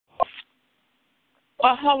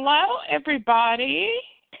Well, hello, everybody.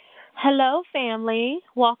 Hello, family.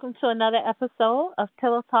 Welcome to another episode of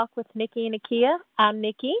Pillow Talk with Nikki and Akia. I'm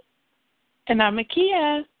Nikki. And I'm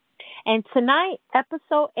Akia. And tonight,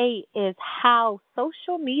 episode 8 is how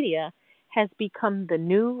social media has become the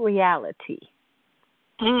new reality.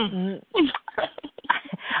 Mm.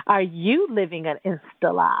 Are you living an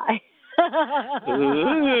Insta lie?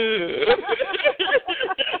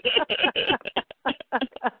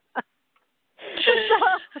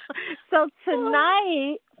 so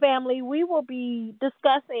tonight, family, we will be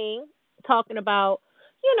talking about,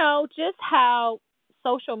 just how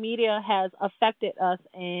social media has affected us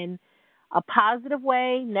in a positive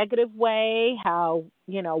way, negative way, how,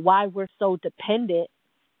 why we're so dependent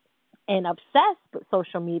and obsessed with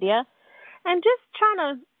social media, and just trying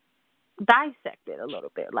to dissect it a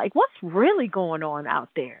little bit. Like, what's really going on out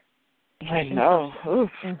there? I know.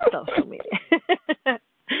 In social media.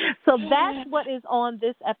 So that's what is on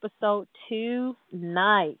this episode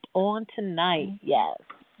tonight. Yes.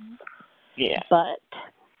 Yeah. But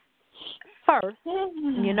first,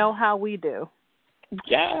 you know how we do.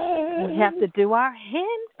 Yes. We have to do our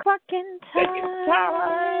hand clucking time.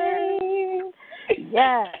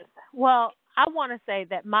 Yes. Well, I want to say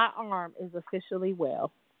that my arm is officially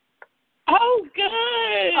well. Oh,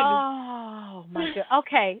 good. Oh, my God.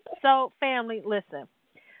 Okay, so family, listen.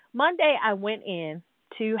 Monday I went in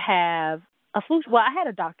to have a flu. Well, I had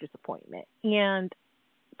a doctor's appointment, and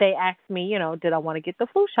they asked me, did I want to get the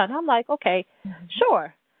flu shot? And I'm like, okay,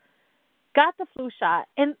 sure. Got the flu shot,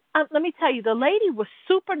 and let me tell you, the lady was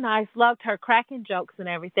super nice, loved her, cracking jokes and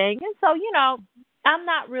everything. And so, I'm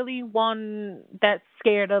not really one that's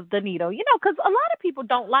scared of the needle, because a lot of people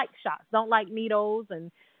don't like shots, don't like needles,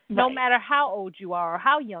 and no matter how old you are or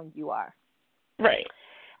how young you are. Right.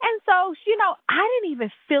 And so, I didn't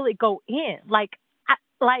even feel it go in. Like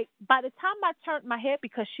by the time I turned my head,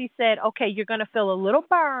 because she said, okay, you're going to feel a little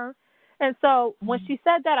burn. And so when she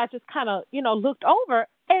said that, I just kind of, looked over.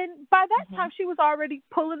 And by that time, she was already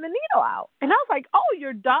pulling the needle out. And I was like, oh,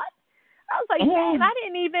 you're done? I was like, man, I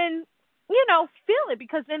didn't even, feel it,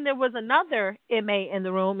 because then there was another MA in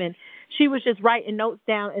the room, and she was just writing notes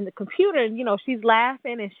down in the computer. And, she's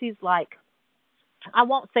laughing, and she's like, I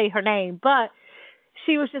won't say her name, but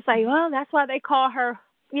she was just like, well, that's why they call her,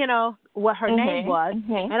 what her name was.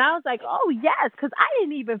 And I was like, oh, yes, because I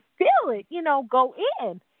didn't even feel it, go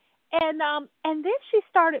in. And then she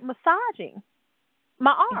started massaging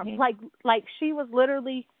my arm. Like she was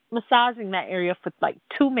literally massaging that area for like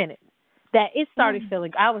 2 minutes. That it started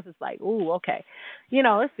feeling, I was just like, ooh, okay.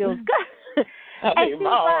 It feels good. I mean, my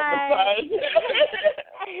arm massage.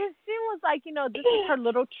 And she was like, this is her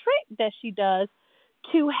little trick that she does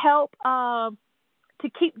to help to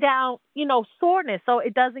keep down, soreness, so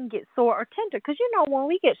it doesn't get sore or tender. Because, when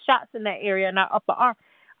we get shots in that area in our upper arm,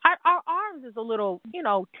 our arms is a little,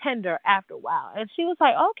 tender after a while. And she was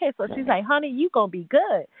like, okay. So she's like, honey, you going to be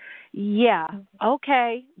good. Yeah,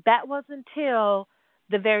 okay. That was until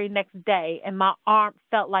the very next day, and my arm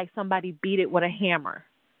felt like somebody beat it with a hammer.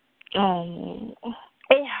 Oh.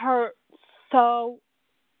 It hurt so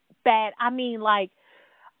bad. I mean, like,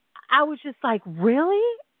 I was just like, really?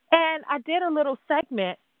 And I did a little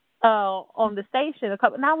segment on the station,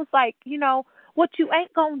 and I was like, what you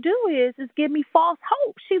ain't going to do is give me false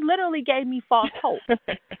hope. She literally gave me false hope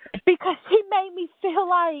because she made me feel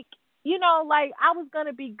like, like I was going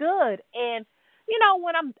to be good. And,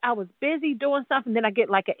 when I was busy doing something, then I get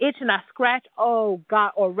like an itch and I scratch. Oh,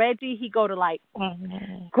 God. Or Reggie, he go to like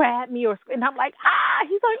grab me, and I'm like,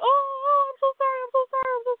 he's like, oh, I'm so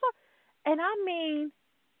sorry. And I mean,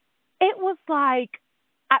 it was like,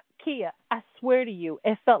 Kia, I swear to you,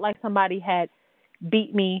 it felt like somebody had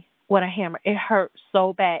beat me with a hammer. It hurt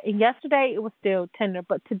so bad. And yesterday, it was still tender.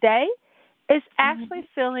 But today, it's actually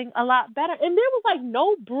feeling a lot better. And there was, like,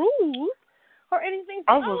 no bruise or anything.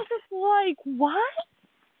 So I was just like, what?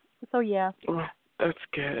 So, yeah. That's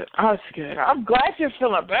good. That's good. I'm glad you're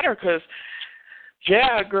feeling better because,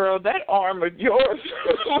 yeah, girl, that arm of yours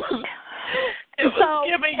it was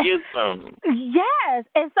giving you some. Yes.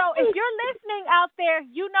 And so if you're listening out there,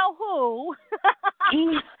 you know who.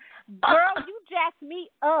 Girl, you jacked me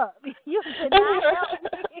up. You did not help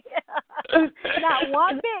me. Not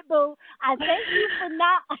one bit, boo. I thank you for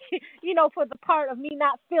not, for the part of me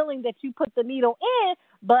not feeling that you put the needle in.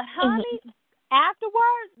 But, honey,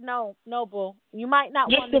 afterwards, no, boo. You might not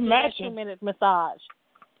want to do that 2-minute massage.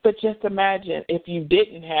 But just imagine if you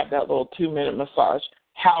didn't have that little 2-minute massage,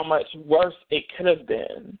 how much worse it could have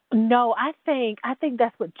been. No, I think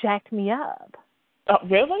that's what jacked me up. Oh,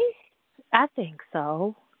 really? I think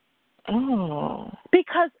so. Oh.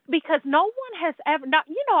 Because no one has ever. Now,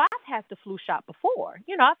 I've had the flu shot before.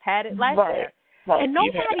 I've had it last year, right. and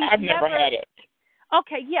I've never had it.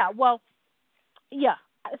 Okay, yeah, well, yeah.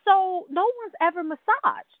 So no one's ever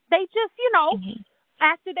massaged. They just,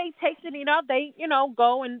 after they taste it, they,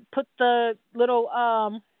 go and put the little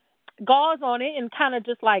gauze on it and kind of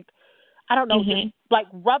just like, I don't know, just like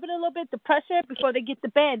rub it a little bit to pressure it before they get the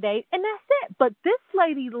Band-Aid, and that's it. But this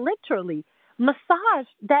lady literally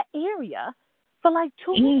massaged that area for like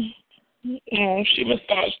 2 minutes. Oh, she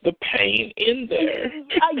massaged the pain in there.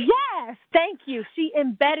 Yes, thank you. She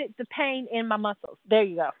embedded the pain in my muscles. There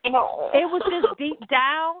you go. Oh. It was just deep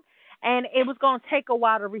down, and it was going to take a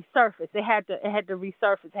while to resurface. It had to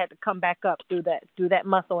resurface. It had to come back up through that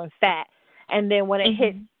muscle and fat, and then when it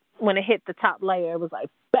hit the top layer, it was like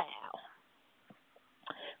bow.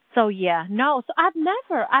 So yeah, no. So I've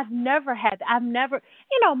never had.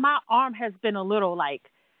 My arm has been a little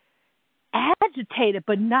like agitated,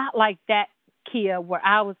 but not like that, Kia, where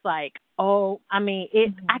I was like, oh, I mean,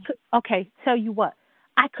 I could. Okay, tell you what,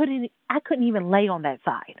 I couldn't even lay on that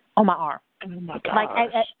side on my arm. Oh my gosh. Like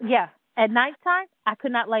at nighttime, I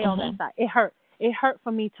could not lay on that side. It hurt. It hurt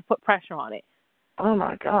for me to put pressure on it. Oh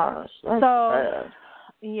my gosh, that's bad.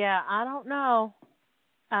 Yeah, I don't know,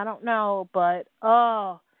 but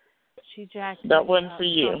she jacked. That wasn't for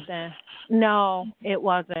you. Something. No, it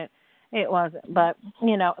wasn't. It wasn't. But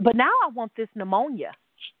but now I want this pneumonia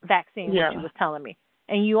vaccine. What she was telling me,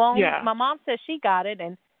 and you only. Yeah. My mom said she got it,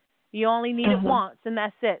 and you only need it once, and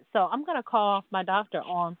that's it. So I'm gonna call my doctor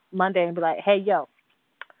on Monday and be like, hey, yo,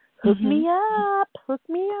 hook me up.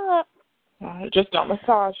 Just don't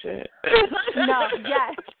massage it. No,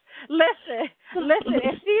 yes. Listen.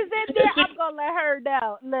 If she's in there, I'm gonna let her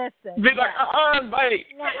know. Listen. Be like, wait.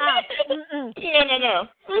 No.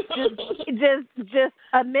 Just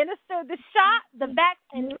administer the shot, the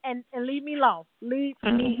vaccine, and leave me alone. Leave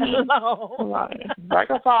me alone.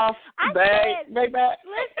 Back us off. Back.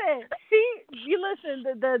 Listen,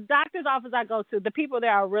 the doctor's office I go to, the people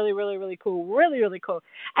there are really, really, really cool. Really, really cool.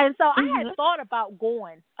 And so I had thought about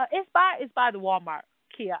going. It's by the Walmart,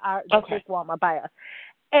 Kia. This Walmart by us.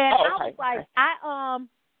 And I was like, I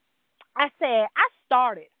said, I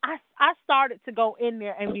started to go in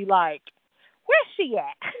there and be like, where's she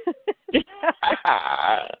at?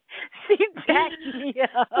 She jacked me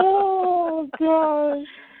up. Oh, gosh.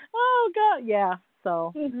 Oh, God, yeah.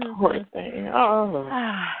 So. Poor thing. Oh.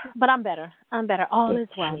 But I'm better. All is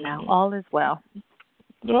well now. All is well.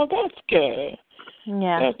 Well, that's good.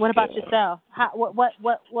 Yeah. That's what about good. yourself? What's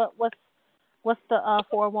the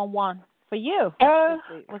 411? For you,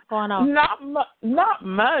 what's going on? Not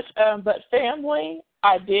much, but family,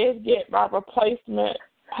 I did get my replacement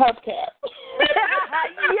hubcap.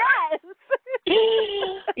 Yes.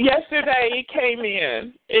 Yesterday it came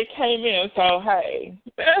in, so hey,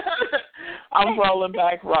 I'm rolling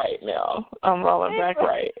back right now. And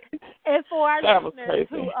for our listeners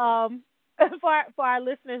for our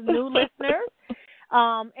listeners, new listeners,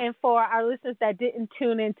 and for our listeners that didn't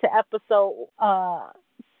tune into episode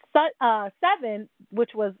 7,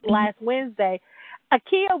 which was last Wednesday,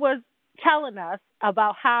 Akia was telling us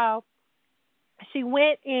about how she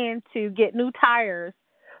went in to get new tires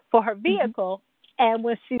for her vehicle, and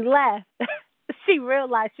when she left, she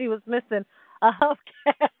realized she was missing a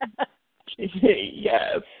hubcap.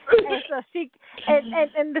 Yes. And so she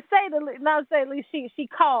and to say the least, she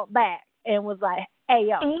called back and was like, "Hey,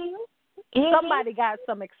 yo, somebody got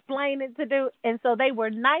some explaining to do," and so they were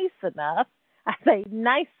nice enough. I say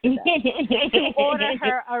nice enough to order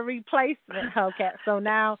her a replacement hubcap. So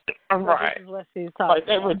now, this is what she's talking like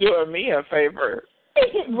they were doing me a favor.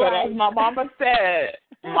 But as my mama said,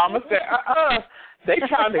 they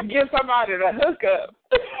trying to get somebody to hook up.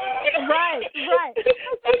 Right.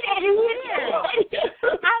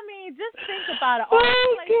 I mean, just think about it. All the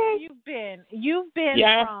places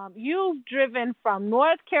you've driven from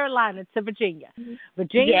North Carolina to Virginia,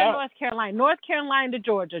 North Carolina, North Carolina to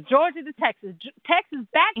Georgia, Georgia to Texas, Texas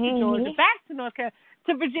back to Georgia, back to North Carolina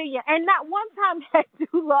to Virginia, and not one time had you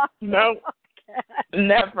lost. No,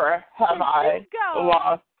 never have I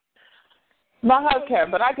lost my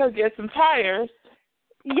hubcap, but I could get some tires.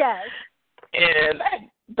 Yes. And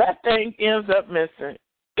that thing ends up missing.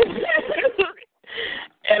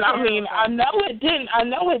 And I mean, I know it didn't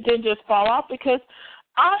just fall off because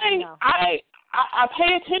I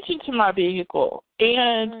pay attention to my vehicle,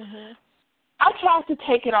 and I tried to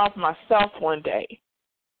take it off myself one day.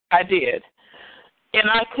 I did. And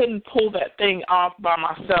I couldn't pull that thing off by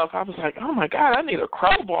myself. I was like, oh my God, I need a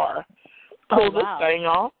crowbar to pull this thing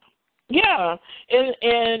off. Yeah.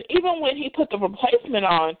 And even when he put the replacement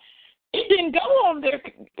on, it didn't go on there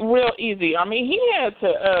real easy. I mean, he had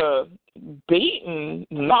to beat and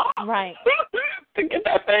knock Right. to get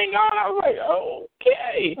that thing on. I was like,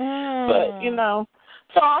 okay. But,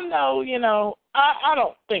 so I know, I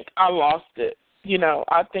don't think I lost it.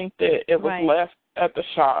 I think that it was left at the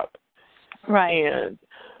shop. Right. And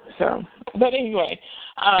so, but anyway,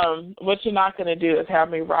 what you're not going to do is have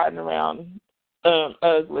me riding around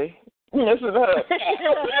ugly. Missing up.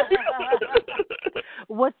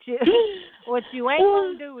 What you ain't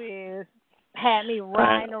gonna do is have me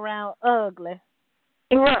riding around ugly.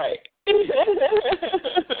 Right.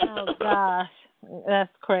 Oh gosh,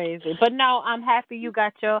 that's crazy. But no, I'm happy you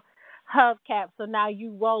got your hubcap. So now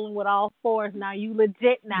you rolling with all fours. Now you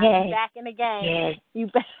legit. Now you back in the game. Yeah. You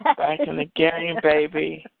back in the game,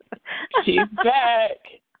 baby. She's back.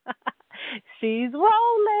 She's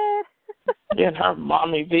rolling. In her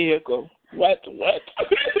mommy vehicle. What?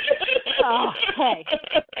 Oh, hey,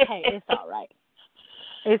 it's all right.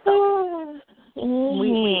 It's all right.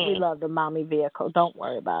 We love the mommy vehicle. Don't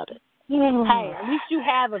worry about it. Hey, at least you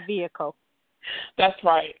have a vehicle. That's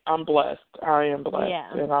right. I'm blessed. I am blessed.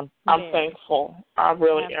 Yeah. And I'm thankful. I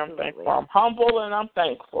really am thankful. I'm humble and I'm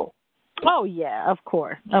thankful. Oh, yeah, of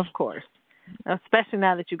course. Especially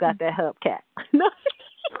now that you got that hubcap.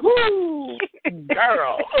 Ooh,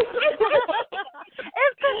 girl.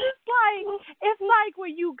 It's like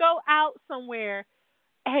when you go out somewhere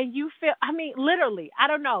and you feel, I mean, literally, I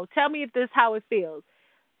don't know. Tell me if this is how it feels.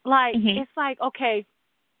 Like, it's like, okay,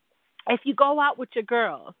 if you go out with your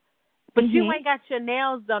girls, but you ain't got your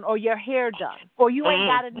nails done or your hair done, or you ain't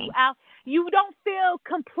got a new outfit, you don't feel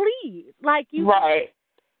complete. Like you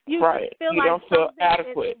feel You don't feel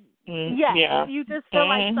adequate. You just feel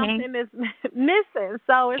like something is missing.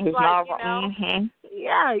 So it's like,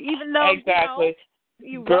 even though exactly.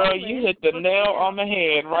 Girl, you hit the nail on the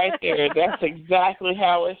head right there. That's exactly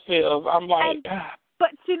how it feels. I'm like, but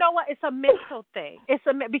you know what? It's a mental thing.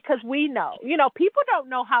 Because we know, people don't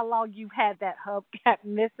know how long you've had that hubcap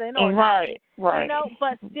missing, or right.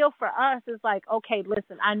 But still, for us, it's like, okay,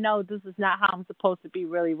 listen, I know this is not how I'm supposed to be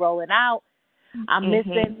really rolling out. I'm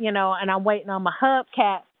missing, and I'm waiting on my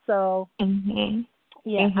hubcap. So, I'm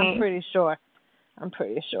pretty sure.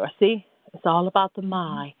 See, it's all about the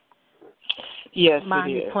mind. Yes,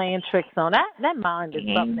 mind it is. Is playing tricks on that. That mind is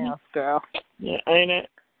something else, girl. Yeah, ain't it?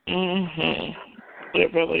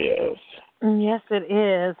 It really is. Yes, it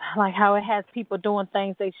is. Like how it has people doing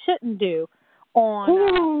things they shouldn't do on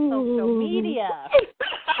social media.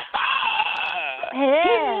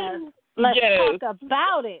 Yes. Let's talk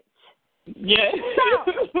about it. Yes.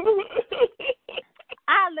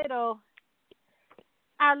 So,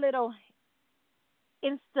 our little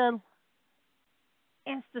Insta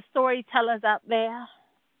storytellers out there.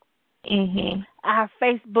 Our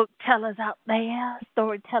Facebook tellers out there,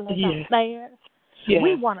 storytellers out there. Yeah.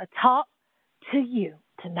 We want to talk to you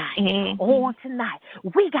tonight. On tonight.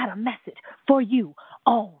 We got a message for you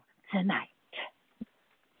on tonight.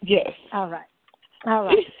 Yes. All right. I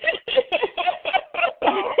was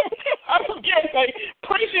going to say,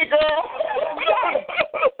 preach it, girl.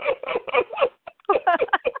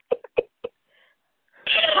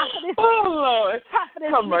 Oh, Lord.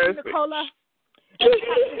 Prophetess Nicola. Let's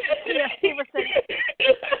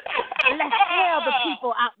tell the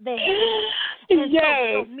people out there in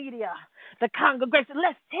social media, the congregation,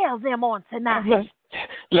 let's tell them on tonight.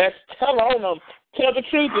 Let's tell on them. Tell the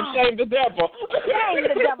truth and shame the devil. Shame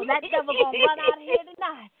the devil. That devil going to run out of here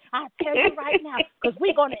tonight. I tell you right now, because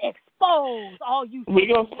we're going to expose all you. We're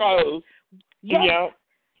going to expose. Yes,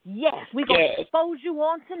 we're going to expose you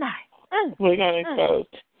on tonight. We're going to expose.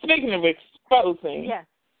 Speaking of exposing.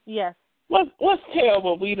 Yes. Let's tell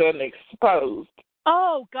what we done exposed.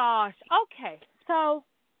 Oh, gosh. Okay. So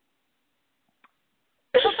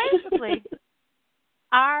basically,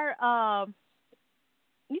 our,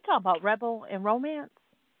 you talking about Rebel and Romance?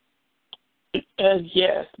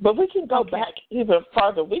 Yes, but we can go back even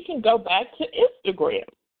further. We can go back to Instagram.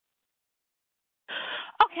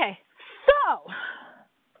 Okay. So,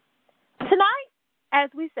 tonight, as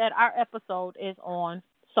we said, our episode is on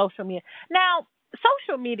social media. Now,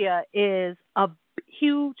 social media is a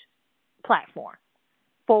huge platform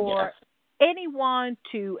for anyone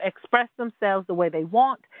to express themselves the way they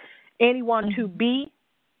want, anyone to be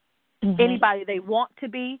anybody they want to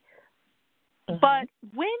be. But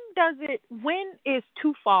when is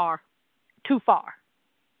too far too far?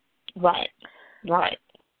 Right.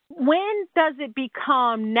 When does it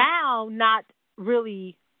become now not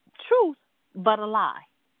really truth but a lie?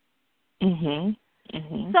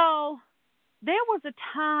 So there was a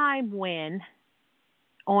time when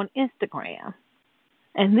on Instagram,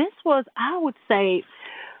 and this was, I would say,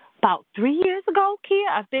 about 3 years ago, Kia.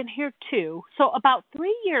 I've been here too. So about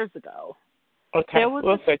 3 years ago, Okay, there was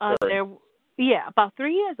about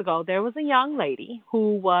 3 years ago, there was a young lady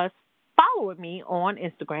who was following me on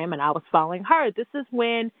Instagram, and I was following her. This is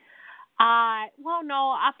when I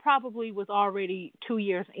probably was already 2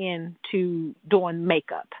 years into doing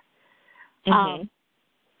makeup.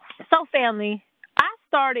 So, family, I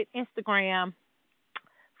started Instagram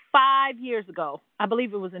 5 years ago. I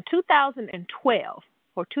believe it was in 2012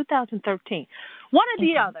 or 2013. One or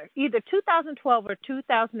the other, either 2012 or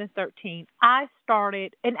 2013, I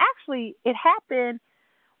started, and actually it happened,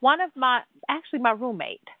 my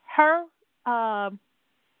roommate, her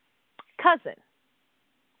cousin,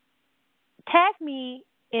 tagged me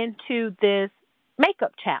into this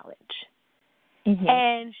makeup challenge.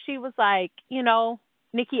 And she was like,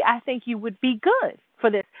 Nikki, I think you would be good for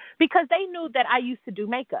this, because they knew that I used to do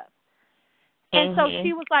makeup. And so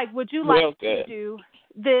she was like, would you like to do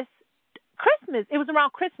this Christmas? It was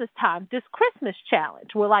around Christmas time, this Christmas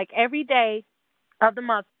challenge where like every day of the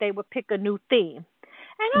month they would pick a new theme.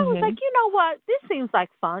 And I was like, you know what? This seems like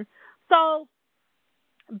fun. So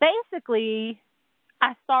basically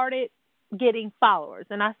I started getting followers,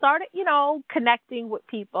 and I started, connecting with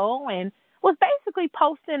people, and was basically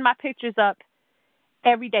posting my pictures up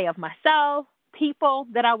every day of myself, people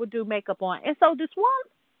that I would do makeup on. And so this one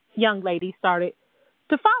young lady started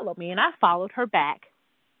to follow me, and I followed her back.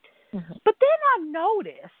 But then I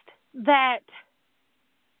noticed that,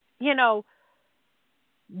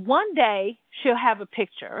 one day she'll have a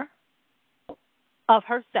picture of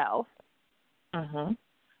herself, and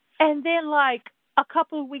then like a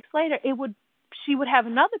couple of weeks later, she would have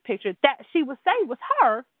another picture that she would say was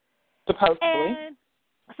her,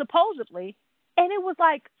 supposedly, and it was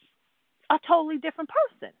like a totally different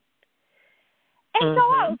person. And so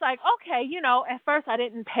I was like, okay, at first I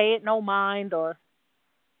didn't pay it no mind or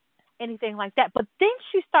anything like that. But then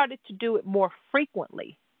she started to do it more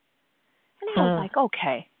frequently. And I was like,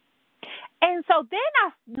 okay. And so then I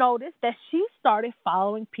noticed that she started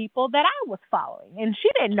following people that I was following. And she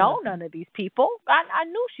didn't know none of these people. I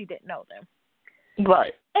knew she didn't know them.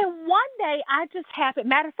 Right. And one day I just happened,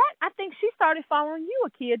 matter of fact, I think she started following you,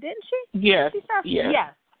 Akia, didn't she? Yes.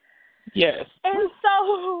 Yes. And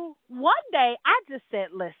so one day I just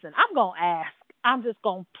said, listen, I'm going to ask. I'm just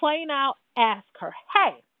going to plain out ask her,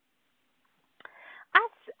 hey,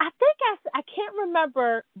 I can't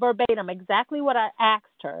remember verbatim exactly what I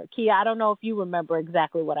asked her. Kia, I don't know if you remember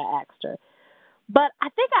exactly what I asked her. But I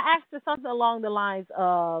think I asked her something along the lines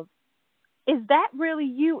of, is that really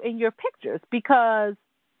you in your pictures? Because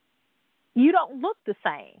you don't look the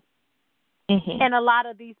same in a lot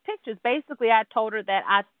of these pictures. Basically, I told her that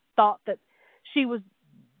I thought that she was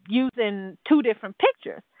using two different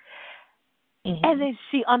pictures. And then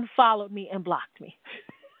she unfollowed me and blocked me.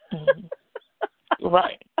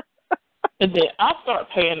 Right. And then I start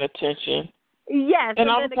paying attention. Yes.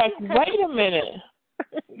 And I was like, wait a minute.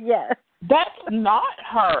 Yes. That's not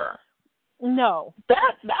her. No.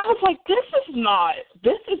 I was like, this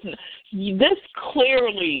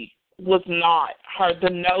clearly was not her. The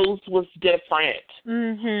nose was different.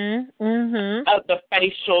 The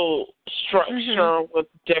facial structure was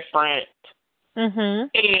different.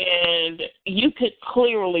 And you could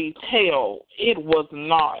clearly tell it was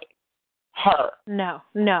not her. No,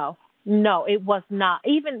 it was not.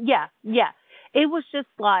 Even, it was just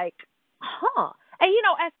like, huh. And,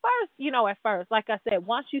 at first, like I said,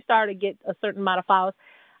 once you started to get a certain amount of followers,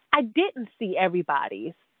 I didn't see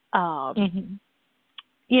everybody's,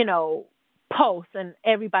 posts and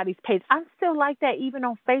everybody's page. I'm still like that even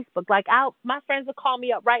on Facebook. Like, my friends will call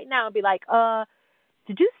me up right now and be like,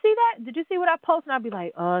 did you see that? Did you see what I posted? And I'll be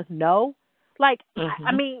like, no. Like,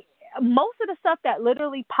 I mean, most of the stuff that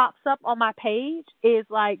literally pops up on my page is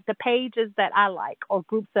like the pages that I like or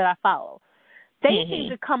groups that I follow. They seem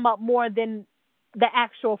to come up more than the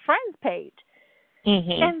actual friends page.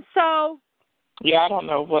 And so, I don't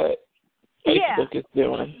know what Facebook is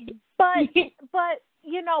doing. But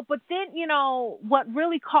then, what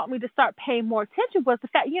really caught me to start paying more attention was the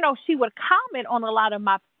fact, she would comment on a lot of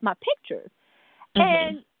my pictures.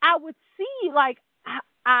 And I would see, like,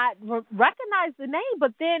 I recognize the name,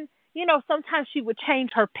 but then, sometimes she would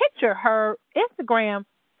change her picture, her Instagram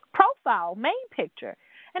profile, main picture.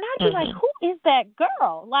 And I'd be like, who is that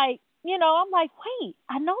girl? Like, I'm like, wait,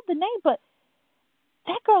 I know the name, but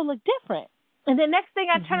that girl looked different. And then next thing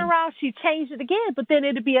I turn around, she changed it again, but then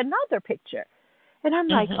it'd be another picture. And I'm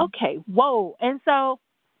like, okay, whoa. And so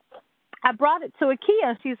I brought it to Akia,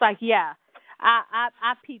 and she's like, yeah,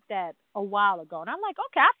 I peeped that a while ago. And I'm like,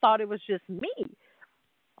 okay, I thought it was just me.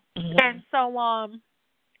 And so,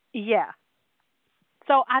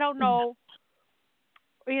 So I don't know,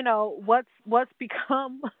 what's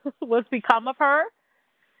become what's become of her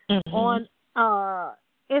on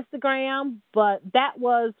Instagram, but that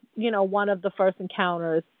was, one of the first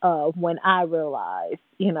encounters of when I realized,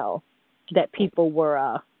 that people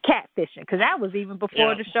were catfishing, because that was even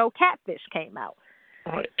before the show Catfish came out.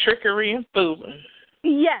 Right. Trickery and fooling.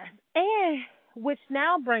 Yes, and which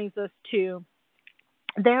now brings us to,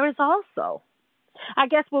 there is also, I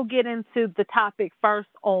guess we'll get into the topic first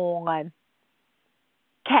on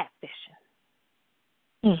catfishing.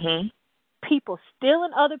 People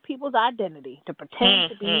stealing other people's identity to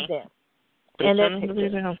pretend to be them. And their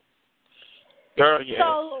pictures. Girl, yes.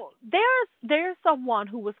 So there's someone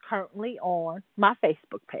who was currently on my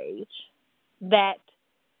Facebook page that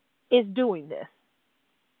is doing this.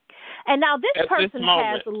 And now this person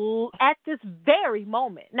has, at this very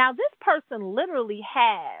moment, now this person literally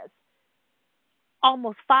has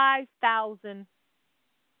almost 5,000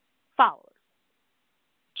 followers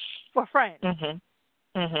for friends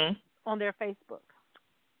on their Facebook.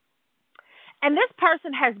 And this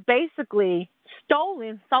person has basically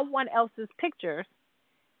stolen someone else's pictures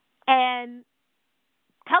and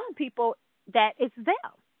telling people that it's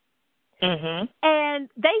them. And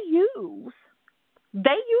they use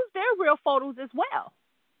their real photos as well.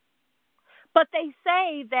 But they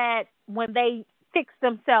say that when they fix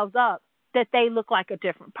themselves up, that they look like a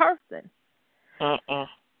different person.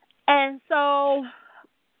 And so,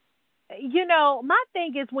 my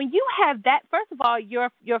thing is, when you have that, first of all, your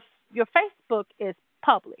Facebook is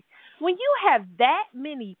public. When you have that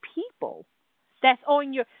many people that's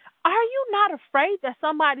on your, are you not afraid that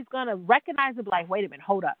somebody's going to recognize and be like, wait a minute,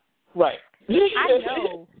 hold up. Right.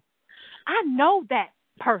 I know that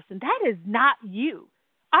person. That is not you.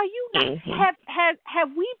 Are you not?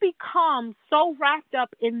 Have we become so wrapped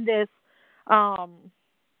up in this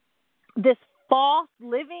this false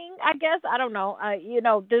living? I guess, I don't know.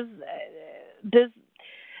 This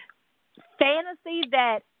fantasy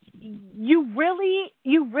that you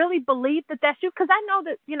really believe that that's you. Because I know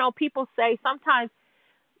that people say sometimes,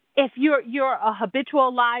 if you're a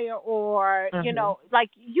habitual liar, or like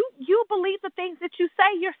you believe the things that you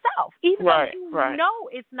say yourself, even though you know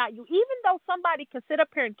it's not you, even though somebody can sit up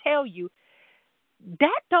here and tell you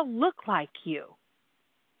that don't look like you.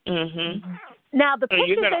 Now the pictures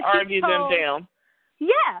you're that argue you post, them down.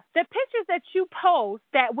 Yeah, the pictures that you post,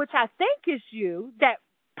 that which I think is you, that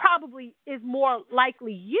probably is more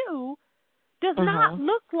likely you, does not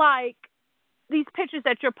look like these pictures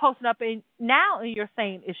that you're posting up in now and you're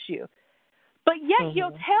saying it's you. But yet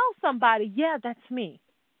you'll tell somebody, yeah, that's me.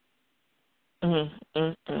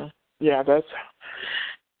 Yeah, that's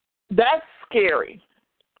scary.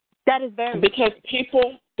 That is very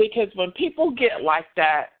because when people get like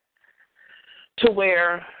that, to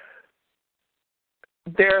where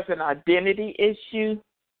there's an identity issue,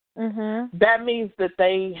 that means that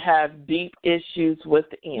they have deep issues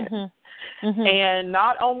within. And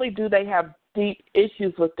not only do they have deep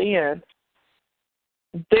issues within,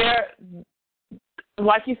 they're,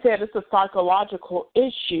 like you said, it's a psychological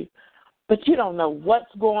issue, but you don't know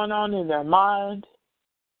what's going on in their mind,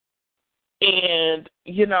 and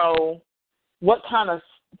what kind of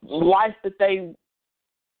life that they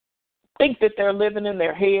think that they're living in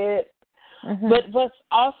their head. But what's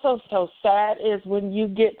also so sad is when you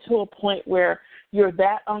get to a point where you're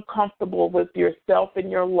that uncomfortable with yourself and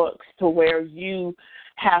your looks to where you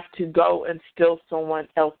have to go and steal someone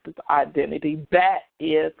else's identity. That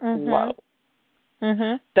is low.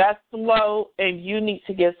 That's low, and you need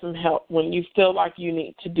to get some help when you feel like you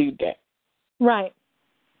need to do that. Right.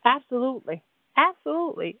 Absolutely.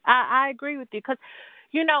 I agree with you, because,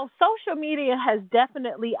 social media has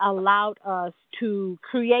definitely allowed us to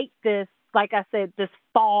create this, like I said, this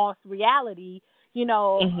false reality,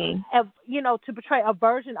 to portray a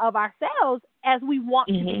version of ourselves as we want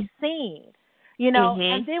to be seen,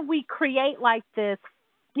 and then we create like this,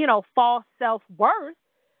 false self-worth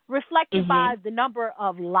reflected by the number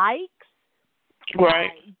of likes,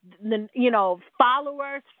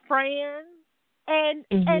 followers, friends, and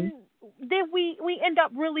then we end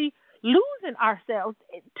up really losing ourselves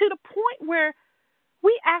to the point where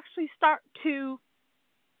we actually start to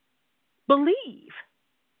believe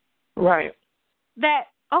that,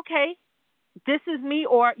 okay, this is me,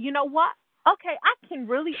 or you know what, okay, I can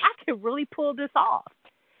really pull this off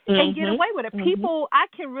and get away with it. People, I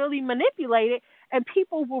can really manipulate it, and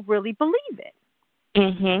people will really believe it.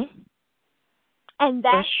 And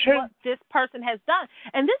that's what this person has done.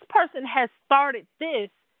 And this person has started this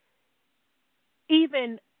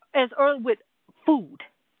even as early with food.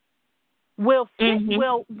 Will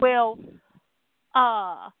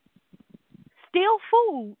steal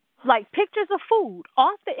food, like pictures of food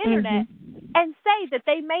off the internet and say that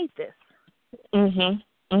they made this. Mhm.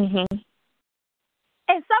 Mhm.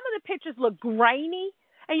 And some of the pictures look grainy,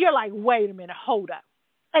 and you're like, wait a minute, hold up.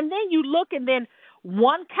 And then you look, and then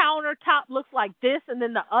one countertop looks like this, and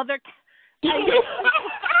then the other. And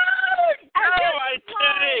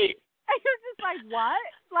you're just like, what?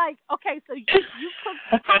 Like, okay, so you cook.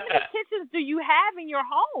 How many kitchens do you have in your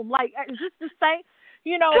home? Like, is this the same?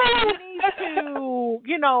 You know, do you need to,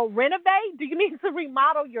 renovate? Do you need to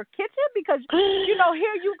remodel your kitchen? Because,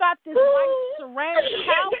 here you got this white ceramic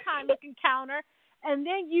tile kind looking counter, and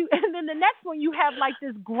then the next one you have like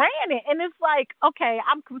this granite, and it's like, okay,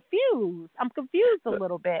 I'm confused. I'm confused a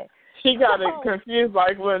little bit. She got it confused,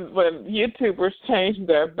 like when YouTubers change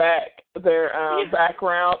their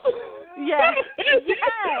background. Yes.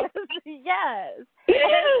 So,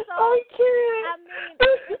 I mean,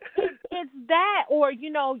 it's that, or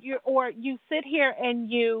you sit here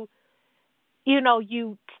and you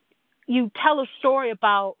tell a story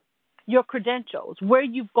about your credentials, where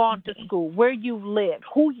you've gone to school, where you've lived,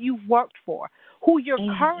 who you've worked for, who you're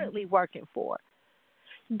currently working for.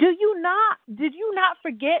 Did you not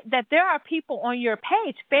forget that there are people on your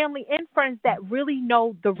page, family and friends, that really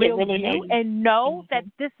know the real you and know that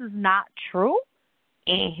this is not true?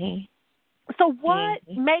 So what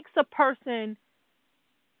makes a person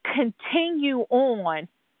continue on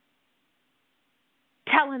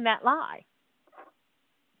telling that lie?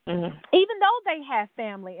 Even though they have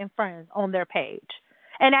family and friends on their page.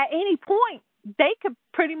 And at any point, they could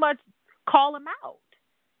pretty much call them out.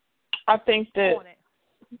 I think that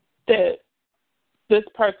this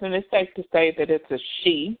person, is safe to say that it's a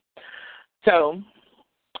she. So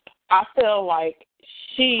I feel like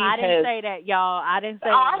I didn't say that, y'all. I didn't say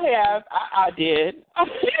that. I did.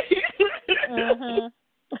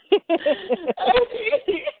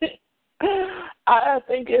 I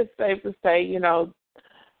think it's safe to say,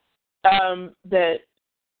 that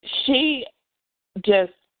she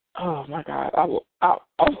just, oh my God, I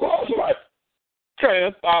lost my train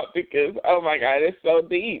of thought because, oh my God, it's so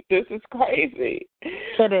deep. This is crazy.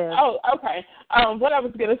 It is. Oh, okay. What I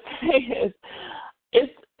was gonna say is,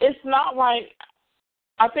 it's not like,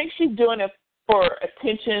 I think she's doing it for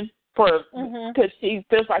attention, because she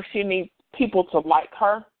feels like she needs people to like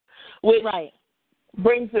her, which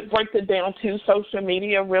breaks it down to social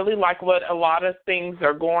media, really, like what a lot of things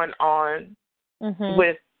are going on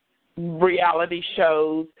with reality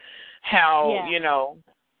shows, how,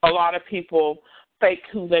 a lot of people fake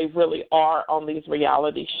who they really are on these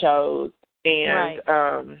reality shows, and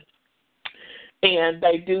and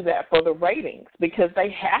they do that for the ratings, because they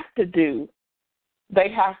have to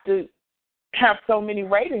have so many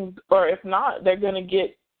ratings, or if not, they're going to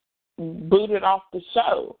get booted off the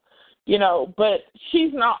show, but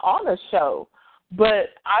she's not on a show.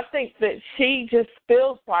 But I think that she just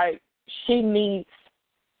feels like she needs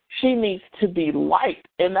to be liked,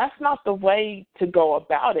 and that's not the way to go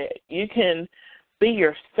about it. You can be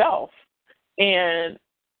yourself, and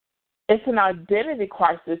it's an identity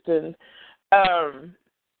crisis. And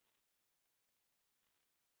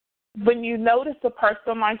when you notice a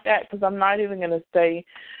person like that, because I'm not even going to say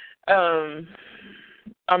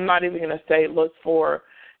look for,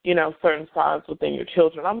 certain signs within your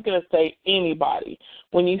children. I'm going to say anybody.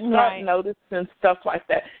 When you start noticing stuff like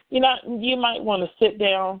that, you might want to sit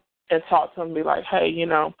down and talk to them and be like, hey,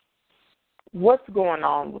 what's going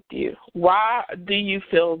on with you? Why do you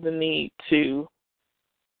feel the need to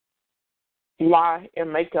lie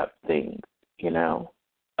and make up things, Because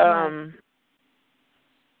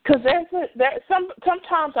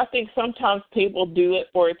sometimes I think people do it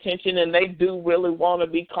for attention, and they do really want to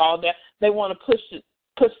be called that. They want to push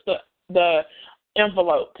the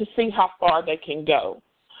envelope to see how far they can go.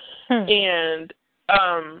 And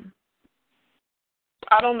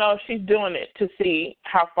I don't know if she's doing it to see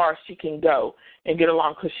how far she can go and get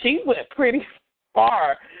along, because she went pretty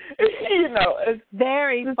far,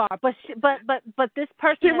 very far. But this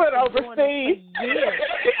person, she went overseas.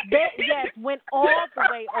 Yes, went all the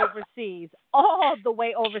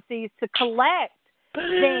way overseas to collect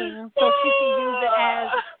things so she can use it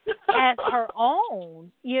as her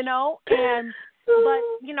own, And but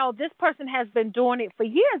this person has been doing it for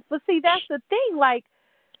years. But see, that's the thing. Like,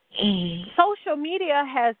 social media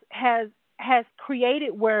has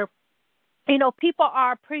created where people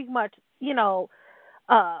are pretty much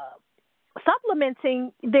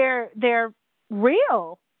supplementing their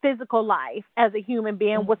real physical life as a human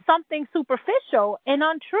being with something superficial and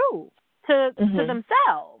untrue to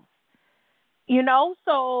themselves.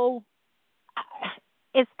 So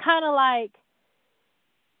it's kind of like,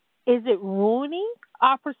 is it ruining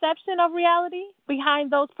our perception of reality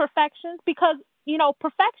behind those perfections, because,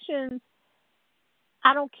 perfections,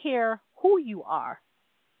 I don't care who you are,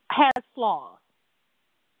 has flaws.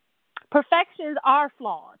 Perfections are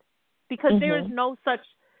flawed because there is no such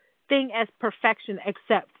thing as perfection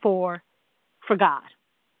except for God.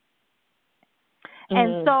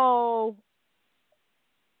 And so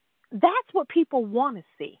that's what people want to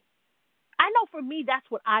see. I know for me, that's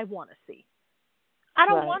what I want to see. I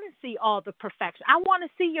don't want to see all the perfection. I want to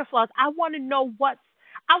see your flaws. I want to know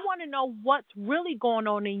what's really going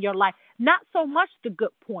on in your life. Not so much the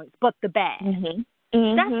good points, but the bad.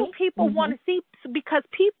 That's what people want to see, because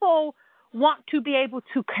people want to be able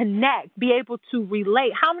to connect, be able to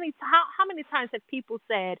relate. How many times have people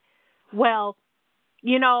said, well,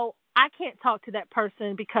 I can't talk to that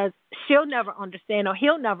person because she'll never understand or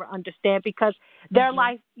he'll never understand because their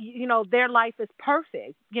life, their life is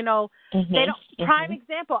perfect. They don't. Prime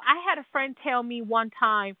example, I had a friend tell me one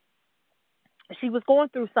time she was going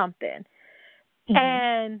through something,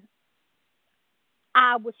 and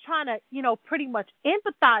I was trying to, pretty much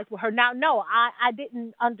empathize with her. Now, no, I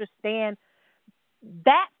didn't understand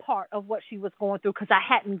that part of what she was going through because I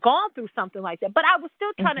hadn't gone through something like that, but I was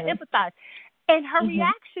still trying to empathize. And her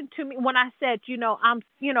reaction to me when I said,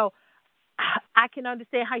 I can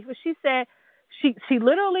understand how you feel. She said, she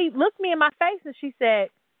literally looked me in my face and she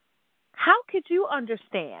said, how could you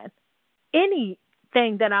understand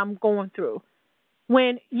anything that I'm going through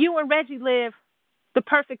when you and Reggie live the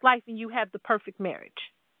perfect life and you have the perfect marriage?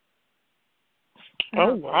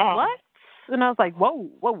 Oh, wow. What? And I was like, whoa,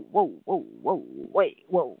 wait,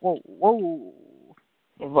 whoa.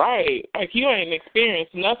 Right. Like you ain't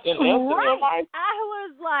experienced nothing else in your life. I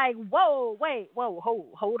was like, whoa, wait, whoa,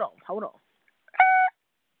 hold on.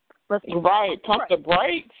 Right. Pump the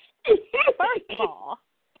brakes. First of all,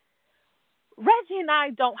 Reggie and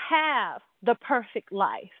I don't have the perfect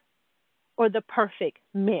life or the perfect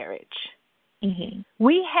marriage.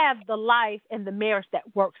 We have the life and the marriage that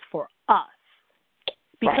works for us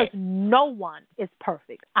because no one is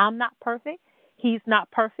perfect. I'm not perfect. He's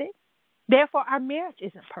not perfect. Therefore, our marriage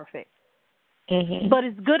isn't perfect, but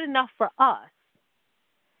it's good enough for us.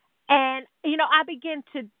 And, I began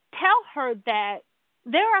to tell her that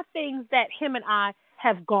there are things that him and I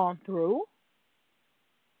have gone through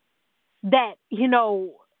that,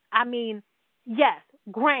 yes,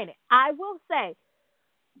 granted, I will say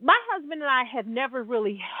my husband and I have never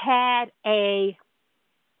really had a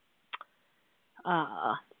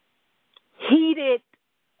heated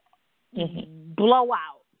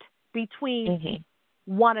blowout between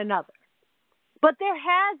one another. But there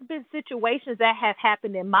has been situations that have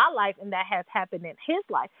happened in my life and that has happened in his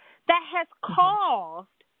life that has caused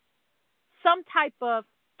some type of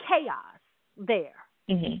chaos there.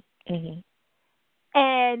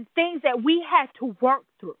 And things that we had to work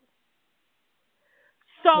through.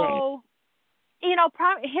 So,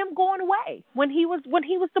 him going away when he was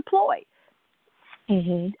deployed.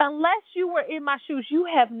 Unless you were in my shoes, you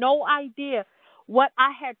have no idea what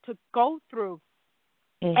I had to go through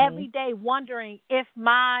every day wondering if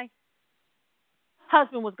my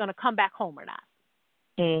husband was going to come back home or not.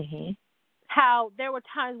 How there were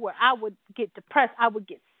times where I would get depressed, I would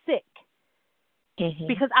get sick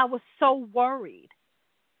because I was so worried.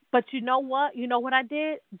 But you know what? You know what I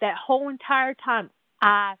did? That whole entire time,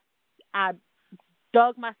 I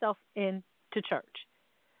dug myself into church.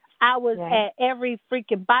 I was at every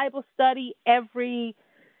freaking Bible study,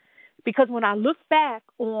 because when I look back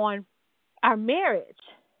on our marriage,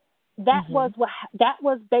 that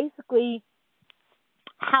was basically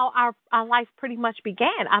how our life pretty much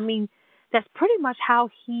began. I mean, that's pretty much how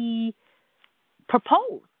he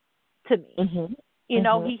proposed to me. He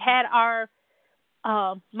had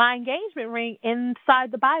my engagement ring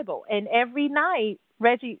inside the Bible, and every night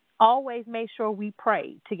Reggie always made sure we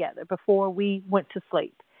prayed together before we went to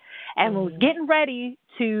sleep. And we was getting ready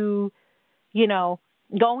to,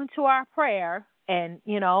 go into our prayer, and,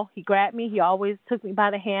 he grabbed me. He always took me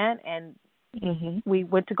by the hand, and we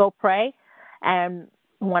went to go pray. And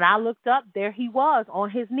when I looked up, there he was on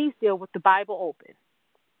his knees still with the Bible open.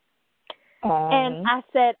 And I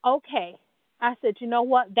said, okay. I said, you know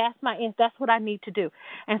what? That's what I need to do.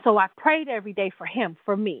 And so I prayed every day for him,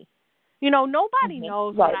 for me. Nobody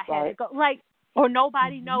knows what I had to go, or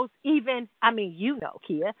nobody knows even,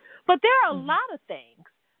 Kia, but there are a lot of things,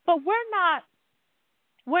 but we're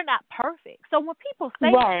not perfect. So when people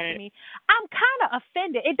say that to me, I'm kind of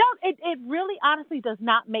offended. It really honestly does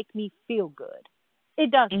not make me feel good.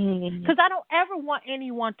 It doesn't. Because I don't ever want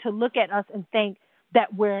anyone to look at us and think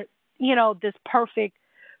that we're, this perfect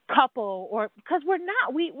couple, or because we're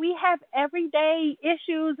not. We have everyday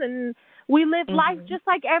issues, and we live life just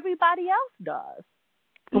like everybody else does.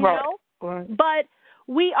 You know? Right. But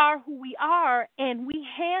we are who we are, and we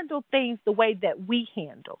handle things the way that we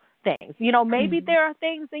handle things. You know, maybe there are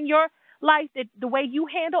things in your life that the way you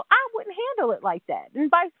handle, I wouldn't handle it like that,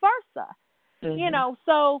 and vice versa. You know,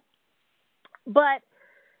 so, but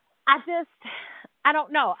I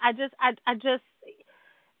don't know. I just,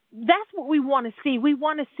 that's what we want to see. We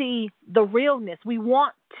want to see the realness.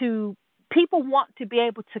 People want to be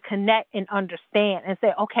able to connect and understand and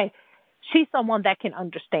say, okay, she's someone that can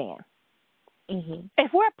understand.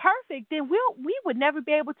 If we're perfect, then we would never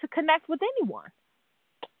be able to connect with anyone.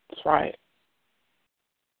 That's right.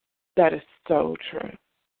 That is so true.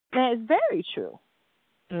 That is very true.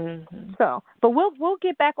 So, but we'll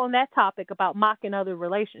get back on that topic about mocking other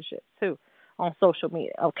relationships too on social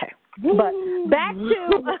media. Okay, but back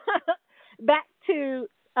to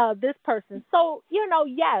this person. So, you know,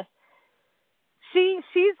 yes,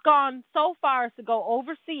 she's gone so far as to go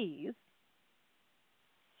overseas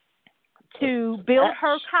to build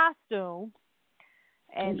her costume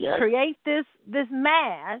and create this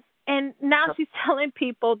mask, and now she's telling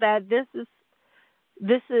people that this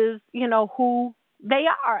is you know who they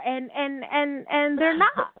are, and they're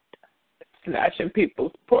not. Snatching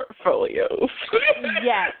people's portfolios.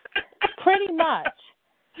 Yes, pretty much.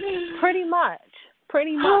 And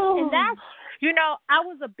that's, you know, I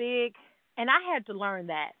was and I had to learn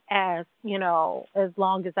that as, you know, as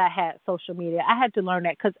long as I had social media. I had to learn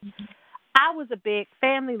that because I was a big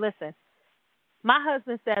family. Listen, my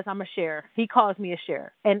husband says I'm a sharer. He calls me a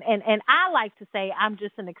sharer. And I like to say I'm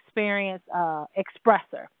just an experienced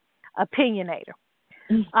expresser, opinionator.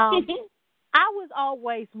 I was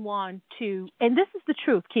always one to, and this is the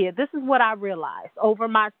truth, kid. This is what I realized over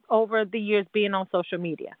the years being on social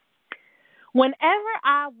media. Whenever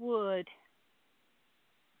I would,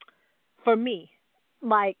 for me,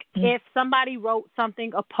 like if somebody wrote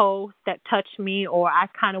something, a post that touched me, or I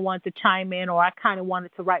kind of wanted to chime in, or I kind of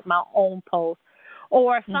wanted to write my own post,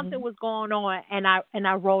 or if something was going on and I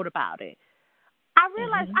wrote about it, I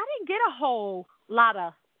realized I didn't get a whole lot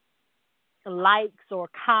of likes or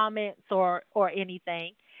comments or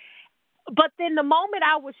anything. But then the moment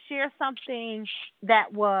I would share something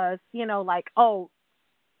that was, you know, like, oh,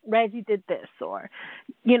 Reggie did this, or,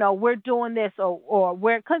 you know, we're doing this, or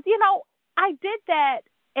we're, because, you know, I did that,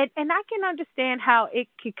 and I can understand how it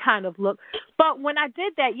could kind of look. But when I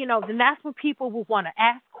did that, you know, then that's when people would want to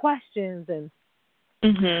ask questions and,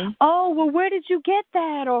 oh, well, where did you get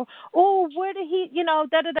that? Or, oh, where did he, you know,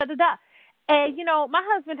 da-da-da-da-da. And, you know, my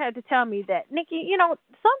husband had to tell me that, Nikki, you know,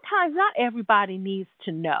 sometimes not everybody needs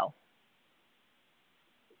to know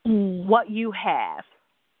what you have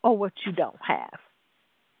or what you don't have.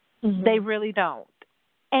 They really don't.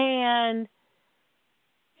 And,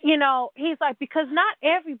 you know, he's like, because not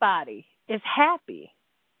everybody is happy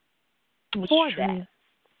for that.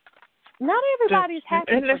 Not everybody is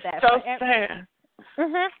happy for that. And it's so sad.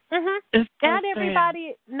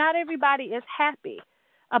 Not everybody is happy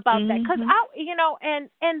about that, because I, you know, and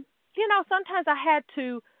you know, sometimes I had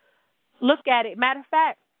to look at it. Matter of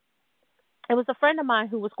fact, it was a friend of mine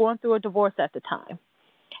who was going through a divorce at the time,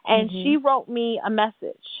 and she wrote me a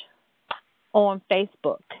message on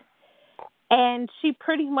Facebook, and she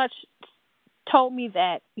pretty much told me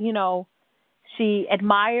that, you know, she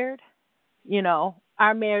admired, you know,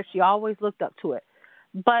 our marriage. She always looked up to it,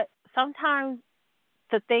 but sometimes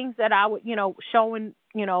the things that I would, you know, showing,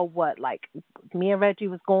 you know, what, like me and Reggie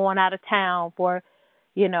was going out of town for,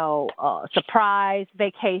 you know, a surprise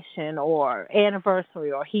vacation or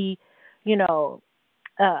anniversary, or he, you know,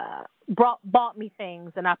 bought me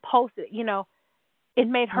things and I posted, you know, it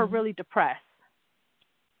made her really depressed.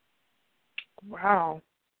 Wow.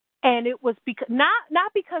 And it was because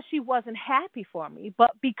not because she wasn't happy for me,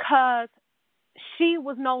 but because she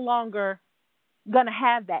was no longer going to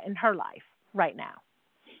have that in her life right now.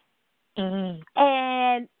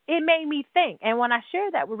 And it made me think. And when I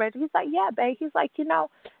shared that with Reggie, he's like, yeah, babe. He's like, you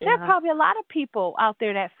know, there are probably a lot of people out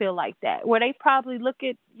there that feel like that, where they probably look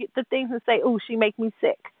at the things and say, ooh, she make me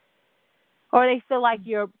sick. Or they feel like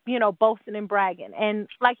you're, you know, boasting and bragging. And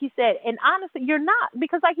like you said, and honestly, you're not.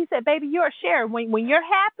 Because like you said, baby, you're a sharer. When you're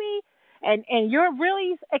happy and you're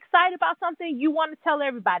really excited about something, you want to tell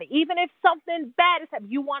everybody. Even if something bad is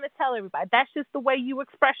happening, you want to tell everybody. That's just the way you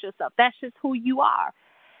express yourself. That's just who you are.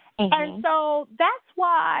 And so that's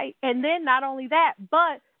why, and then not only that,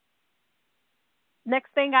 but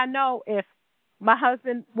next thing I know, if my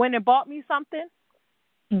husband went and bought me something,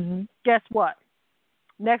 guess what?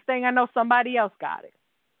 Next thing I know, somebody else got it.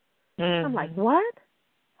 I'm like, what?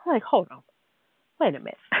 I'm like, hold on. wait a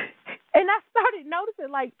minute. And I started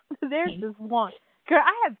noticing, like, there's this one. Girl,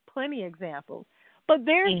 I have plenty of examples. But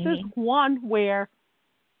there's this one where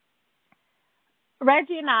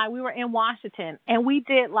Reggie and I, we were in Washington, and we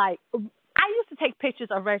did, like, I used to take pictures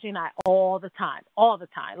of Reggie and I all the time.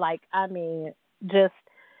 Like, I mean, just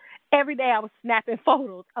every day I was snapping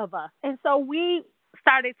photos of us. And so we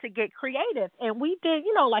started to get creative, and we did,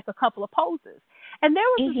 like a couple of poses. And there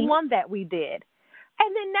was this one that we did.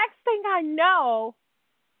 And the next thing I know,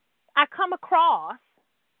 I come across,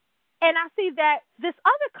 and I see that this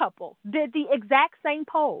other couple did the exact same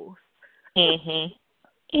pose as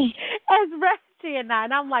Reggie and I.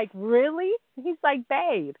 And I'm like, really? He's like,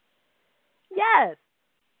 babe, yes,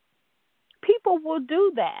 people will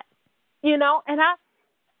do that, And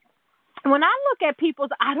when I look at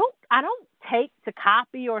people's, I don't take to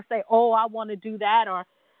copy or say, oh, I want to do that or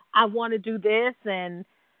I want to do this, and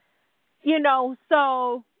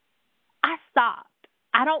so I stopped.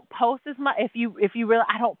 I don't post as much. If you really,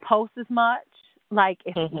 I don't post as much. Like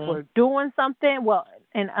if we're doing something, well,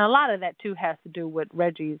 and a lot of that too has to do with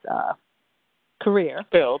Reggie's career.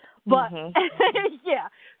 Build. But yeah.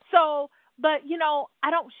 So, but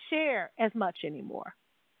I don't share as much anymore.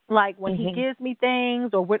 Like when he gives me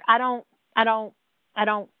things, or what, I don't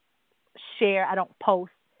share. I don't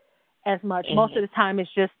post as much. Most of the time,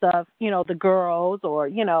 it's just of the girls or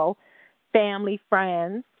family,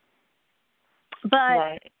 friends.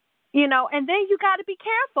 But and then you got to be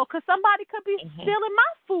careful because somebody could be stealing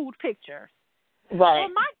my food pictures. Right. Or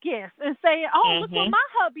my gifts and saying, oh, look what my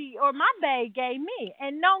hubby or my babe gave me.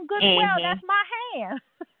 And knowing good and well, that's my hand.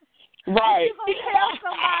 Right. You're going to tell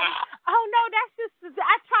somebody, oh, no, that's just,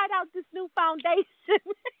 I tried out this new foundation.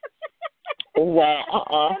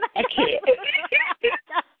 Wow, I can't.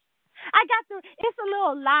 I got it's a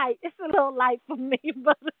little light. It's a little light for me,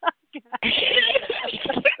 but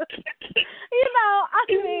I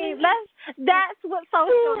mean, that's what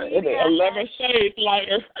social media 11 shades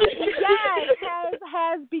lighter. Yes,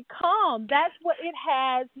 has become. That's what it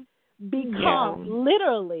has become,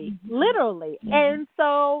 literally. And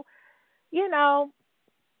so,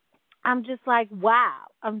 I'm just like, wow.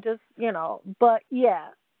 I'm just, but yeah.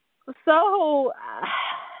 So,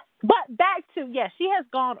 but back to, she has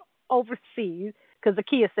gone overseas, because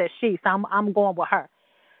Akia says she, so I'm going with her.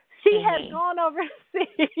 She has gone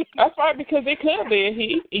overseas. That's right, because it could be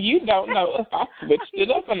he. You don't know if I switched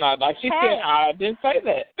it up or not. Like she said, I didn't say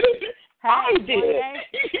that. I did.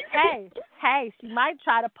 Hey, she might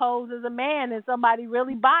try to pose as a man and somebody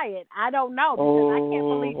really buy it. I don't know, because I can't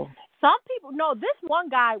believe some people. No, this one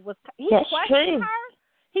guy questioned her.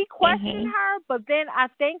 He questioned her, but then I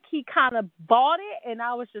think he kind of bought it, and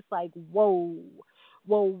I was just like, whoa.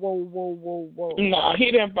 No,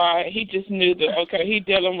 he didn't buy it. He just knew that, okay, he's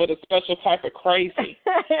dealing with a special type of crazy.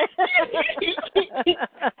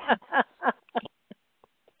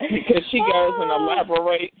 Because she goes and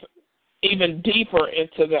elaborates even deeper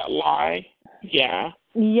into that lie. Yeah.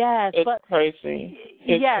 Yes. It's crazy.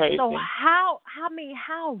 It's crazy. So how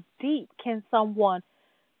deep can someone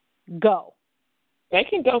go? They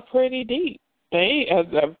can go pretty deep.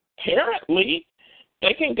 Apparently,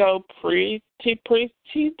 they can go pretty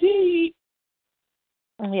deep.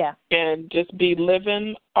 Yeah. And just be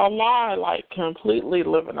living a lie, like completely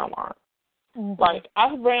living a lie. Like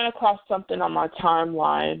I ran across something on my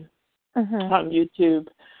timeline on YouTube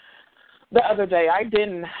the other day. I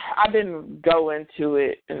didn't go into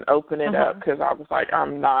it and open it up because I was like,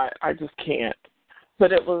 I just can't.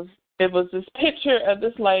 But it was this picture of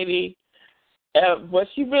this lady, what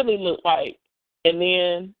she really looked like, and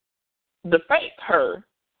then the fake her.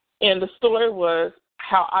 And the story was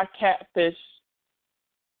how I catfished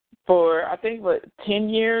for, I think, 10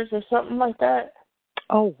 years or something like that.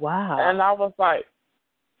 Oh, wow. And I was like,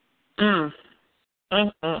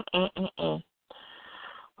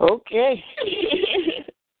 Okay.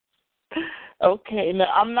 Okay.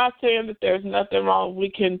 Now, I'm not saying that there's nothing wrong.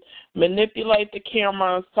 We can manipulate the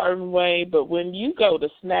camera a certain way, but when you go to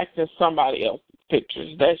snatching somebody else's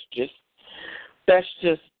pictures, that's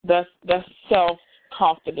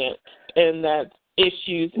self-confidence, and that's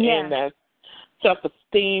issues, and that's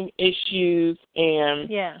self-esteem issues, and,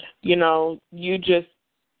 you just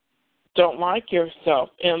don't like yourself.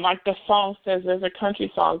 And like the song says, there's a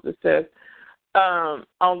country song that says,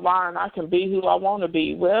 online, I can be who I want to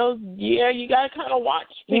be. Well, yeah, you got to kind of watch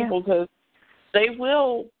people because they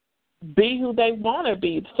will be who they want to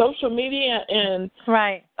be. Social media and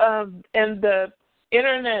the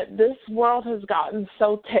internet, this world has gotten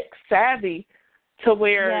so tech savvy to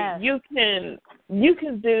where you can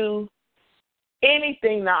do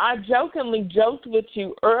anything. Now, I jokingly joked with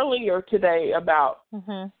you earlier today about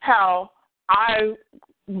how I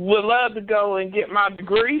would love to go and get my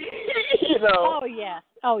degree,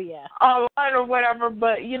 Oh, yeah. Online or whatever.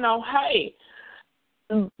 But, hey,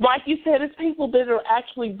 like you said, it's people that are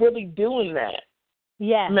actually really doing that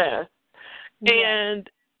mess. Yes.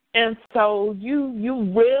 And so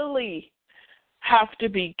you really have to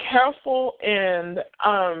be careful. And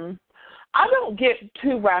I don't get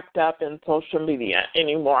too wrapped up in social media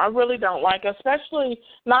anymore. I really don't, especially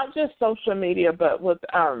not just social media, but with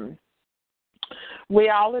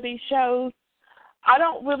reality shows. I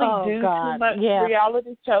don't really do too much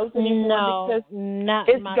reality shows anymore because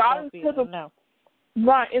it's gotten to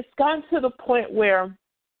it's gotten to the point where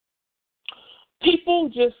people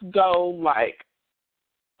just go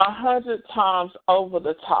 100 times over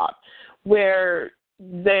the top, where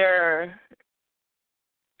they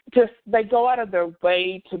go out of their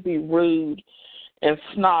way to be rude and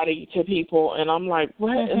snotty to people, and I'm like,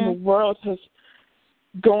 what in the world is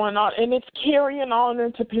going on? And it's carrying on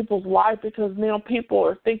into people's life because now people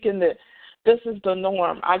are thinking that this is the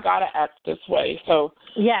norm. I gotta act this way, so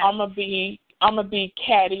I'm gonna be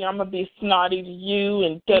catty. I'm gonna be snotty to you,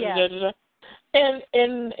 and da da da da. And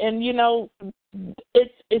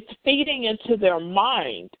it's feeding into their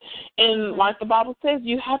mind. And like the Bible says,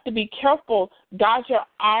 you have to be careful. Guard your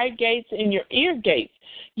eye gates and your ear gates.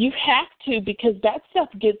 You have to, because that stuff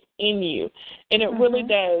gets in you. And it really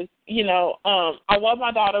does. I love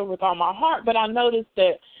my daughter with all my heart, but I noticed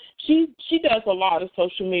that she does a lot of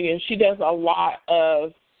social media, and she does a lot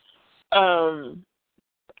of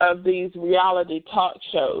these reality talk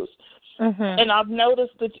shows. And I've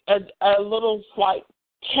noticed a little slight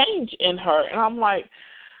change in her, and I'm like,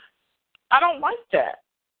 I don't like that.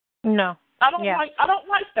 No, I don't like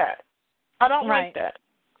that. I don't like that.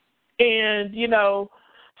 And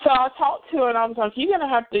so I talked to her, and I was like, you're gonna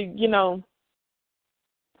have to,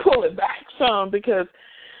 pull it back some, because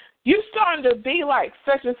you're starting to be like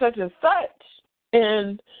such and such and such,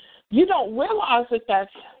 and you don't realize that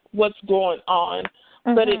that's what's going on,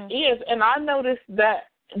 but it is. And I noticed that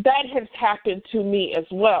has happened to me as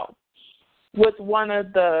well with one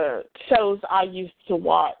of the shows I used to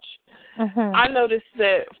watch. I noticed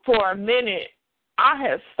that for a minute I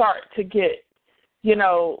had started to get,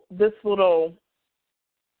 this little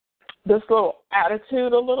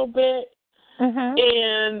attitude a little bit.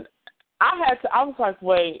 And I was like,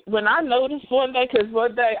 wait, when I noticed one day, because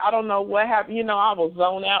one day, I don't know what happened, I was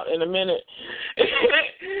zoned out in a minute,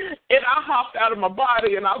 and I hopped out of my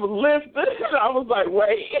body, and I was lifted, and I was like,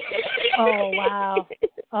 wait. Oh, wow.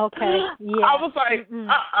 Okay, yeah. I was like,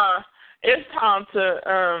 it's time to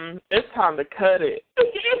cut it.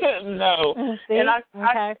 No. See? I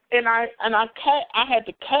had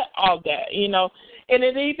to cut all that, and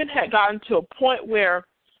it even had gotten to a point where,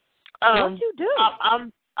 what you do?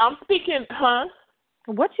 I'm speaking, huh?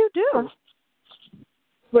 What you do?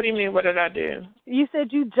 What do you mean, what did I do? You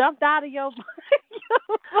said you jumped out of your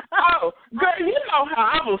Oh, girl, you know how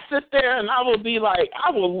I will sit there and I will be like,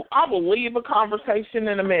 I will leave a conversation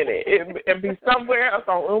in a minute and be somewhere else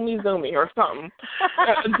on Zoomy or something.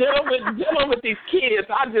 Dealing with these kids,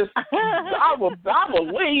 I will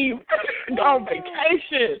leave, go on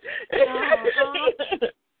vacation.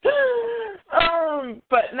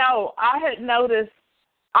 But no, I had noticed,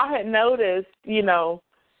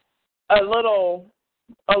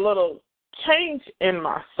 a little change in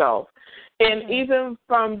myself. And even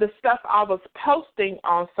from the stuff I was posting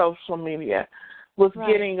on social media was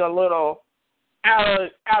getting a little out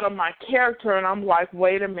of my character, and I'm like,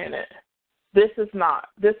 wait a minute. This is not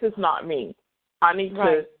me. I need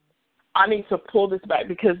to pull this back,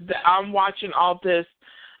 because I'm watching all this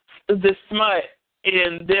smut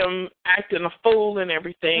and them acting a fool and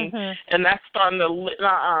everything, and that's starting to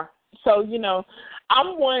So,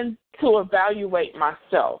 I'm one to evaluate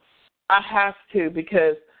myself. I have to,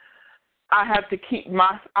 because I have to keep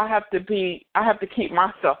myself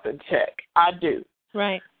in check. I do.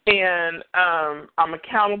 Right. And I'm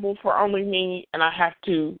accountable for only me, and I have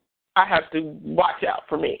to watch out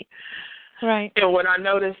for me. Right. And when I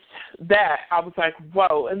noticed that, I was like,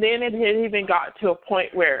 whoa. And then it had even got to a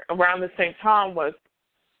point where around the same time was,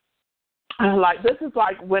 this is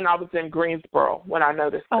like when I was in Greensboro when I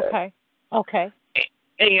noticed this. Okay.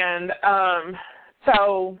 And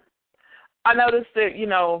so I noticed that,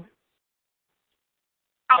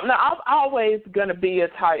 I'm always going to be a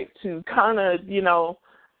type to kind of,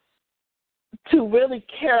 to really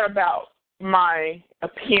care about my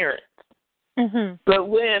appearance. But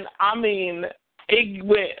when, it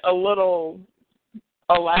went a little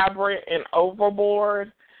elaborate and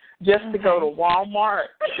overboard just to go to Walmart.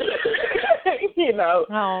 you know.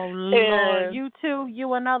 Oh Lord, you too?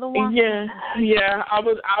 You another one? Yeah.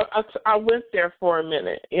 I went there for a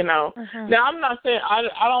minute, you know. Now I'm not saying I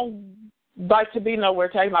don't like to be nowhere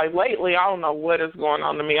taken. Like lately, I don't know what is going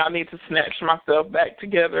on to me. I need to snatch myself back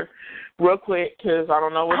together real quick because I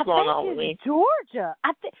don't know what's going on with me. Georgia.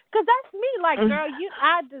 I think because that's me. Like, girl,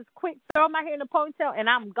 I just quick throw my hair in a ponytail and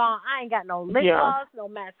I'm gone. I ain't got no lip gloss, no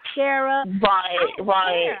mascara.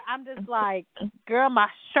 Right. I'm just like, girl, my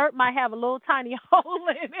shirt might have a little tiny hole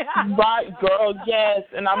in it. Right, girl, yes.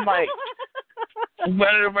 And I'm like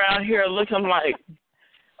running around here looking like,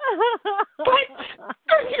 what?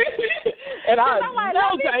 And I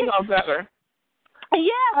know they ain't no better.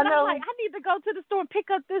 Yeah, but I'm like, I need to go to the store and pick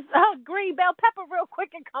up this green bell pepper real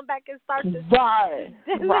quick and come back and start this. Right.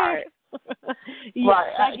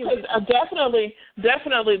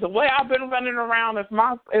 Definitely. The way I've been running around, if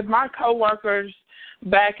my coworkers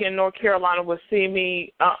back in North Carolina would see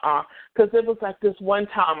me, because it was like this one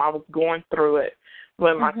time I was going through it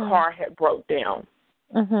when my car had broke down,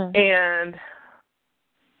 and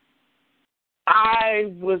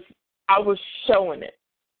I was showing it.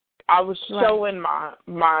 I was showing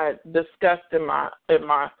my disgust in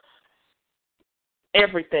my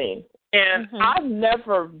everything. And I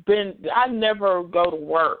never go to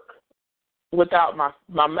work without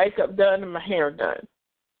my makeup done and my hair done.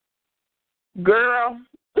 Girl,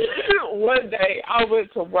 one day I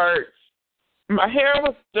went to work. My hair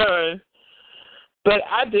was done, but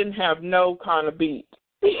I didn't have no kind of beat.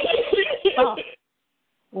 Oh.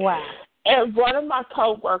 Wow. And one of my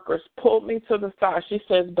coworkers pulled me to the side. She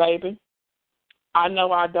says, "Baby, I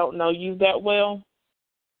know I don't know you that well,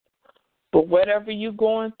 but whatever you're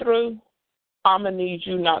going through, I'm going to need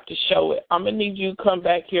you not to show it. I'm going to need you to come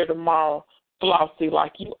back here tomorrow, flossy,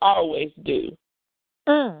 like you always do,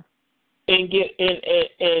 and get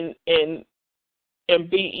and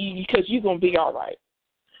be, because you're going to be all right."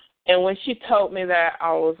 And when she told me that,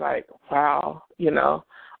 I was like, wow,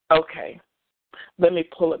 okay. Let me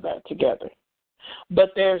pull it back together.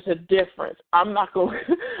 But there's a difference. I'm not going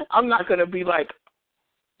to be like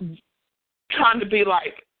trying to be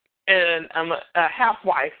like I'm a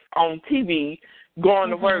housewife on TV going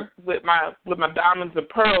to work with my diamonds and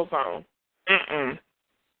pearls on.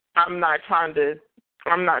 I'm not trying to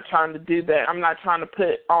do that. I'm not trying to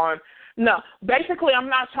put on basically I'm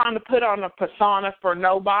not trying to put on a persona for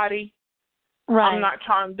nobody. Right. I'm not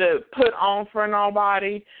trying to put on for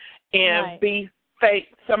nobody and be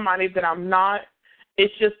fake somebody that I'm not.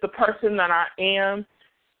 It's just the person that I am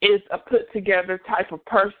is a put together type of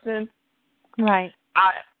person. Right.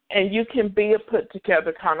 And you can be a put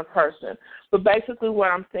together kind of person. But basically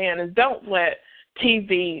what I'm saying is don't let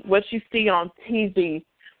TV, what you see on TV,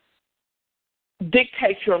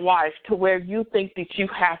 dictate your life to where you think that you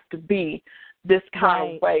have to be this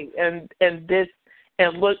kind of way and this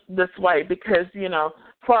and look this way, because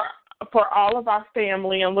for all of our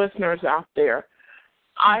family and listeners out there,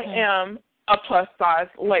 I am a plus size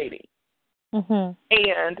lady,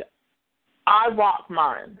 and I rock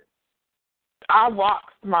mine. I rock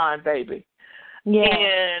mine, baby. Yeah.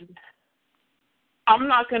 And I'm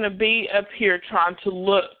not going to be up here trying to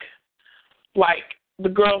look like the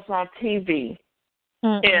girls on TV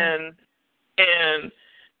and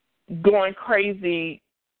going crazy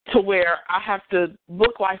to where I have to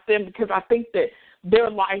look like them, because I think that their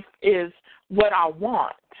life is what I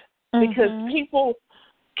want. Because people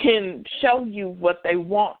can show you what they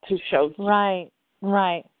want to show you.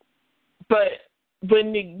 Right. But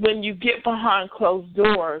when you get behind closed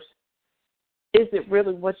doors, is it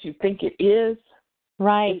really what you think it is?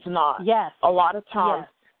 Right. It's not. Yes. A lot of times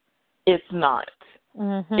it's not.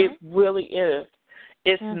 It really is.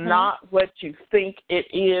 It's not what you think it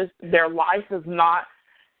is. Their life is not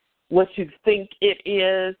what you think it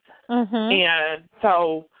is. And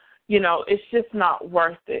so, it's just not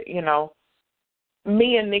worth it.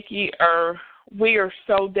 Me and Nikki we are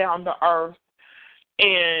so down to earth,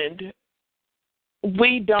 and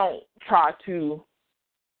we don't try to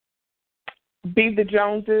be the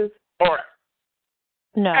Joneses or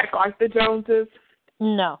act like the Joneses.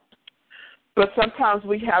 No. But sometimes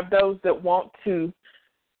we have those that want to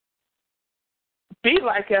be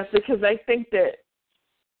like us because they think that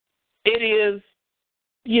it is,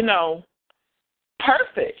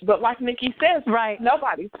 perfect. But like Nikki says,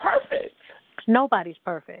 nobody's perfect. Nobody's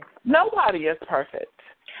perfect. Nobody is perfect.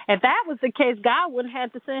 If that was the case, God wouldn't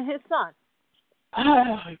have to send his son.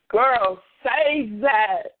 Oh, girl, say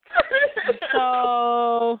that.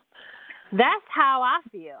 So that's how I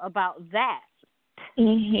feel about that.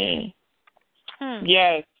 Yes.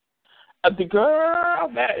 The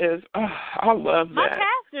girl, that is, I love that. My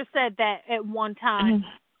pastor said that at one time.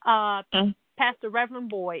 Pastor Reverend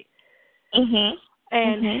Boyd. Mhm.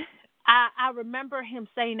 And Mhm. I remember him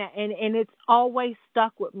saying that, and it's always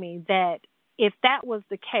stuck with me that if that was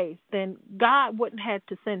the case, then God wouldn't have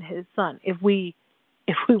to send His Son if we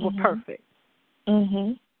were perfect.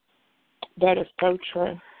 Mhm. That is so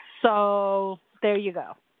true. So there you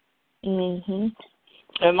go. Mhm.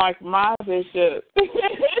 And like my bishop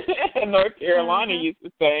in North Carolina used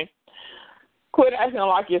to say, "Quit acting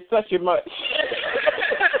like you're such a much."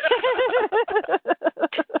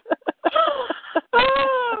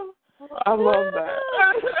 I love that.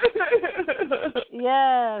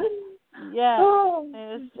 Yes.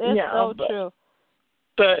 It's so true.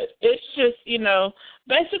 But it's just,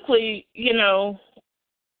 basically,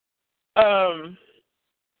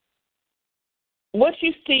 what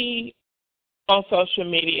you see on social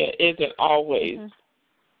media isn't always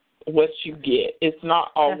what you get. It's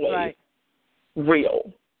not always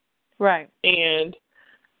real. Right. And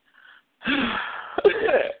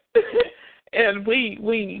and we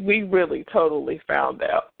really totally found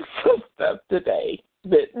out some stuff today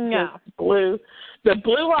that just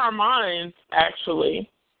blew our minds.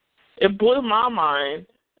 Actually, it blew my mind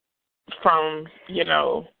from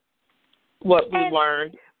what we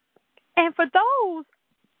learned. And for those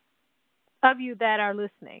of you that are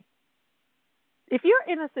listening, if you're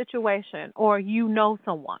in a situation or you know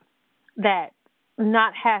someone that's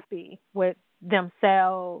not happy with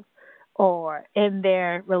themselves or in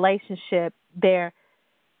their relationship, their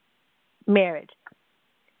marriage,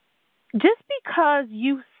 just because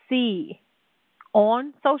you see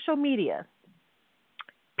on social media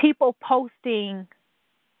people posting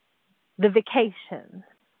the vacations,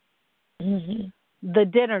 the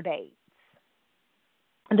dinner dates,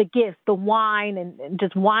 the gifts, the wine, and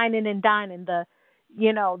just whining and dining, the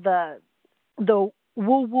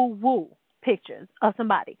woo pictures of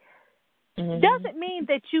somebody, doesn't mean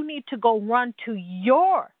that you need to go run to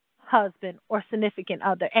your husband or significant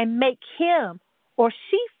other and make him or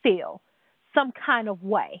she feel some kind of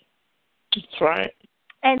way. That's right.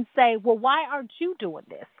 And say, well, why aren't you doing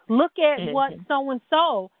this? Look at what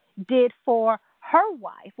so-and-so did for her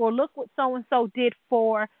wife, or look what so-and-so did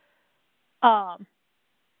for her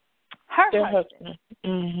husband.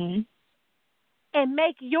 And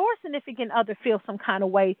make your significant other feel some kind of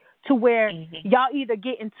way to where y'all either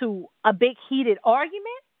get into a big heated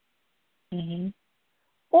argument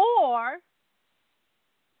or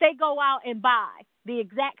they go out and buy the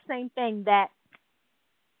exact same thing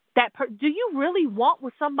do you really want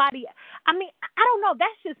with somebody? I mean, I don't know.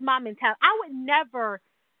 That's just my mentality. I would never,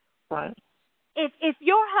 if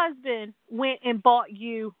your husband went and bought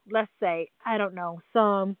you, let's say, I don't know,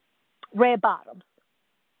 some red bottoms.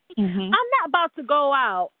 I'm not about to go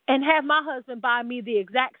out and have my husband buy me the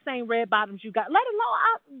exact same red bottoms you got, let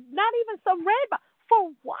alone not even some red bottoms.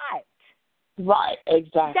 For what? Right,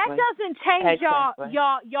 exactly. That doesn't change y'all.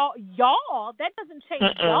 That doesn't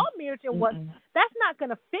change y'all marriage and what. That's not going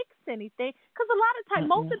to fix anything. Because a lot of times,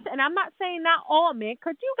 most of the, and I'm not saying not all men,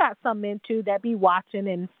 because you got some men too that be watching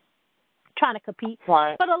and trying to compete.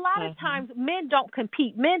 Right. But a lot of times, men don't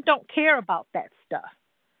compete. Men don't care about that stuff.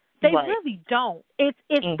 They really don't. It's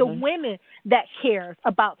the women that cares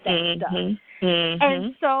about that stuff.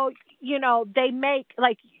 And so, they make,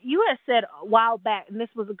 like you had said a while back, and this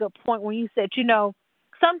was a good point when you said,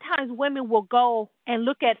 sometimes women will go and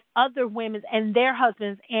look at other women and their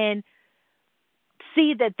husbands and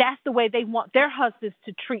see that that's the way they want their husbands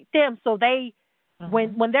to treat them. So they,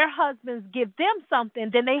 when their husbands give them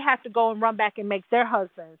something, then they have to go and run back and make their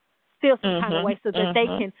husbands feel some kind of way so that they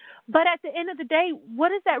can. But at the end of the day,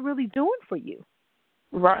 what is that really doing for you?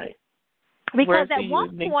 Right. Because at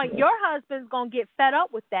one point, your husband's going to get fed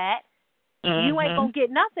up with that. You ain't going to get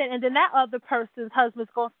nothing. And then that other person's husband's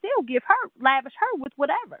going to still lavish her with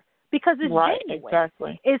whatever. Because it's genuine.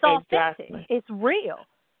 Exactly. It's authentic. It's real.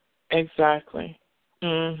 Exactly.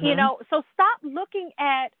 So stop looking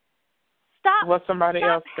at what somebody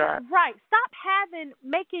else got. Right. Stop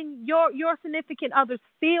making your significant others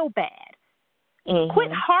feel bad.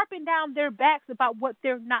 Quit harping down their backs about what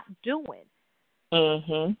they're not doing.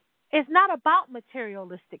 It's not about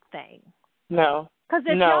materialistic things. No. Because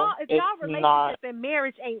if y'all relationship and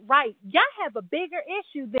marriage ain't right, y'all have a bigger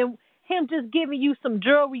issue than him just giving you some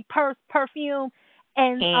jewelry, purse, perfume,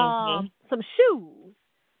 and some shoes.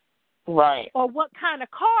 Right. Or what kind of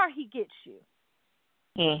car he gets you.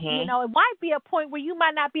 It might be a point where you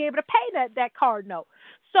might not be able to pay that car note.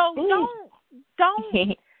 So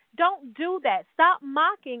don't do that. Stop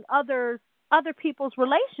mocking other people's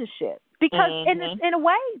relationships, because in a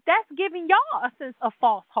way that's giving y'all a sense of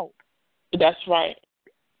false hope. That's right.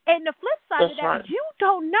 And the flip side of that, right. you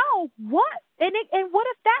don't know what, and what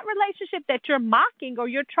if that relationship that you're mocking or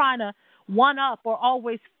you're trying to one up or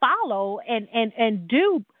always follow and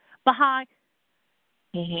do behind,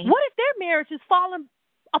 what if their marriage is falling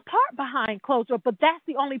apart behind closed doors, but that's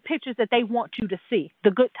the only pictures that they want you to see,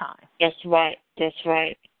 the good times. That's right. That's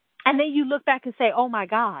right. And then you look back and say, oh, my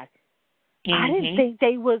God, I didn't think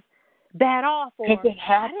they was that off. Or it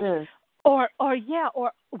happens. Or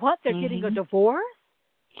what, they're getting a divorce?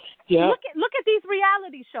 Yeah. Look at these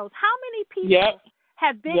reality shows. How many people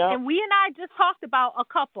have been, and we and I just talked about a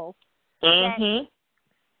couple. How many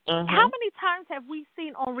times have we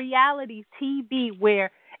seen on reality TV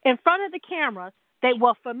where in front of the camera,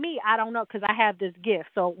 for me, I don't know because I have this gift.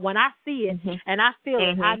 So when I see it and I feel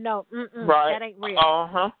it, I know that ain't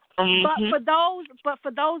real. But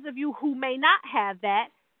for those of you who may not have that,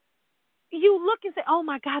 you look and say, "Oh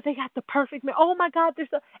my God, they got the perfect man. Oh my God, they're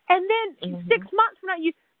so." And then 6 months from now,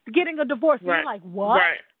 you getting a divorce. And you're like, "What?"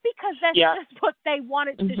 Right. Because that's just what they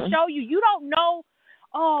wanted to show you. You don't know.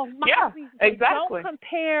 Oh my God! Exactly.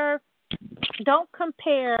 Don't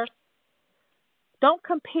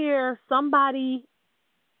compare somebody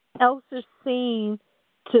else's scene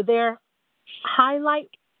to their highlight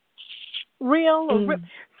reel or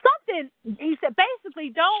something. He said basically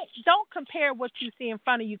don't compare what you see in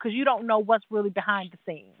front of you because you don't know what's really behind the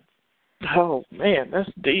scenes. Oh man,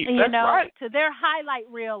 that's deep. That's right. To their highlight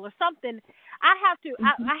reel or something. I have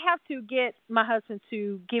to get my husband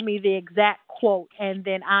to give me the exact quote, and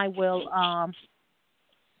then I will I'll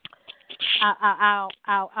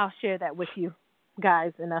share that with you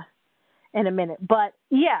guys in a minute. But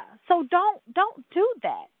yeah, so don't do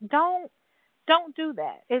that. Don't do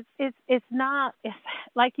that. It's not, it's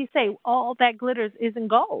like you say, all that glitters isn't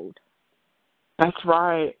gold. That's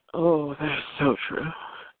right. Oh, that's so true.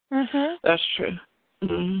 That's true.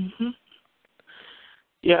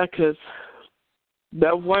 Yeah, because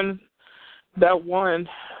that one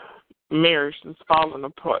marriage that's falling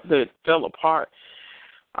apart, that fell apart,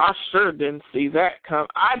 I sure didn't see that come.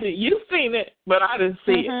 I did. You seen it, but I didn't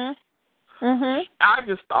see it. I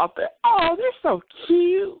just thought that, oh, they're so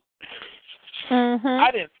cute.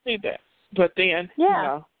 I didn't see that, but then you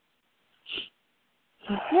know.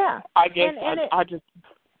 Yeah. I guess I just.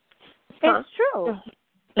 It's true.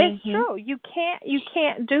 It's true. You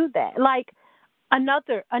can't do that. Like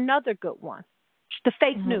another good one, the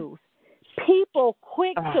fake news. People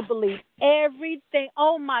quick to believe everything.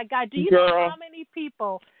 Oh my God! Do you know how many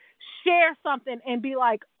people share something and be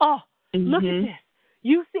like, "Oh, look at this."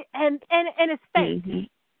 You see, and it's fake.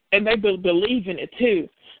 And they believe in it too.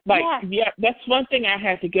 Like, that's one thing I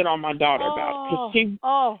had to get on my daughter about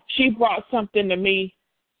because she brought something to me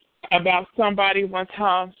about somebody one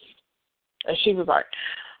time, and she was like,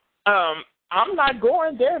 "I'm not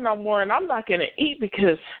going there no more, and I'm not going to eat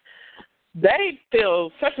because they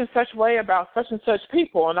feel such and such way about such and such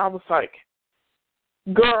people." And I was like,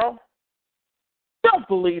 "Girl, don't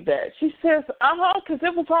believe that." She says, because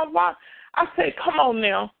it was online. I said, "Come on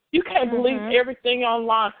now. You can't believe everything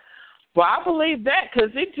online." Well, I believe that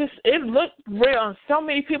because it looked real. And so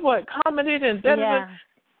many people had commented and I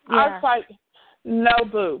was like, no,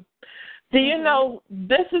 boo. Do you know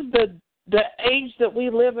this is the age that we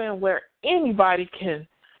live in where anybody can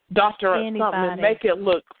doctor up something and make it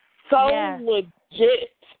look so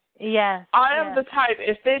legit. Yes. I am the type,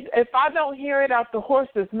 if I don't hear it out the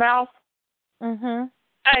horse's mouth, I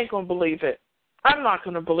ain't gonna believe it. I'm not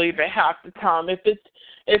gonna believe it half the time. If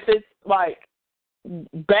it's like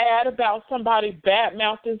bad about somebody, bad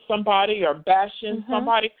mouthing somebody or bashing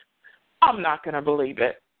somebody, I'm not gonna believe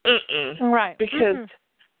it. Right.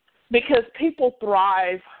 Because people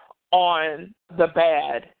thrive on the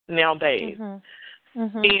bad nowadays.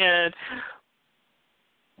 And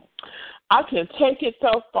I can take it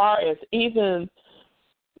so far as even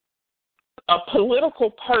a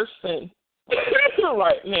political person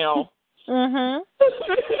right now.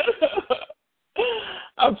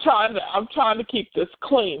 I'm trying to keep this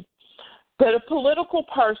clean. But a political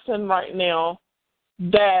person right now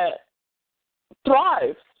that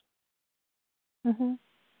thrives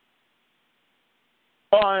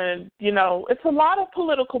on, it's a lot of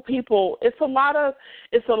political people. It's a lot of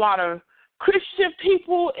Christian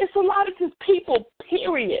people. It's a lot of just people,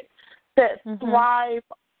 period, that thrive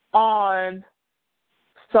on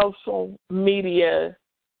social media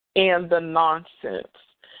and the nonsense.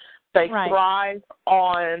 They thrive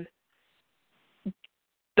on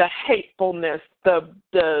the hatefulness, the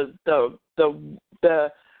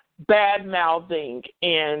bad mouthing,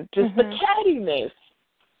 and just the cattiness.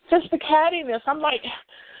 Just the cattiness. I'm like,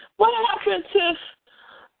 what happened to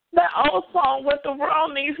that old song, "What the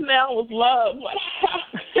World Needs Now Is Love"? What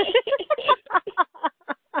happened?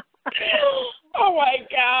 Oh my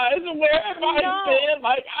gosh, where have I been?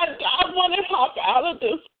 Like, I want to hop out of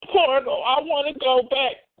this portal. I want to go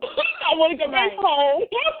back. I want to go back home.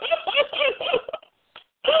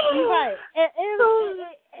 Right.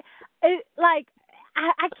 Like,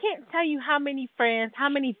 I can't tell you how many friends, how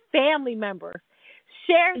many family members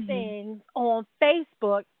share things on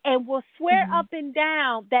Facebook and will swear up and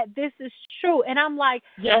down that this is true. And I'm like,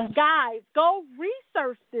 guys, go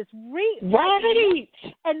research this. Right.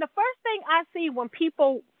 And the first thing I see when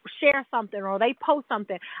people share something or they post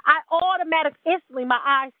something, I automatically, instantly, my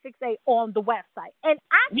eyes fixate on the website. And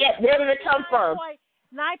where did it come from?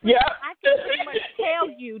 I can pretty much tell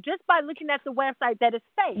you just by looking at the website that it's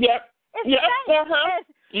fake. It's fake.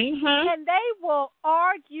 And they will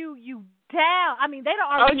argue you down. I mean, they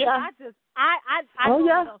don't argue. I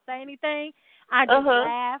don't say anything. I just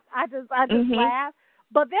laugh. I just laugh.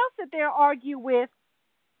 But they'll sit there and argue with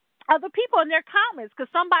other people in their comments because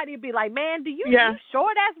somebody will be like, "Man, you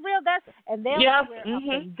sure that's real?" And they'll swear up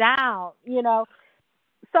and down. You know.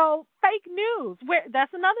 So fake news.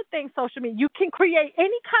 That's another thing. Social media. You can create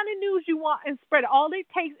any kind of news you want and spread it. All it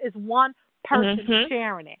takes is one person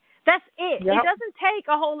sharing it. That's it. It doesn't take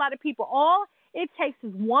a whole lot of people. All it takes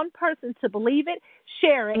is one person to believe it,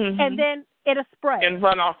 share it, and then it'll spread. And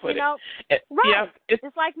run off with it. Right.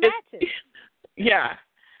 It's like matches.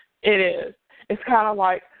 It is. It's kind of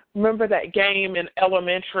like, remember that game in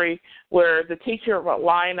elementary where the teacher would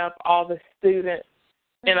line up all the students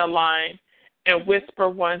in a line and whisper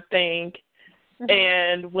one thing,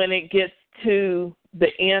 and when it gets to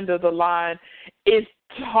the end of the line, it's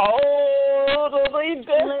totally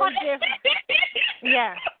different.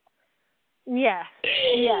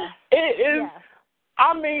 It is.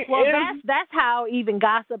 I mean, well, that's how even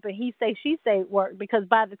gossip and he say she say work, because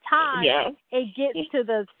by the time it gets to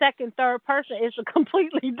the second, third person, it's a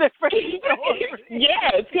completely different story.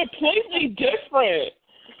 It's completely different.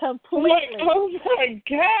 Completely. Like, oh my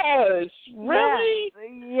gosh, really?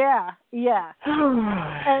 Yeah.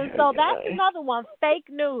 And so that's another one, fake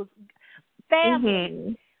news.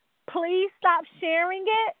 Family, please stop sharing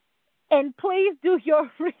it, and please do your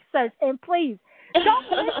research, and please don't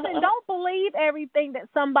listen, don't believe everything that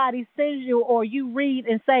somebody sends you or you read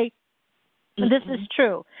and say, this is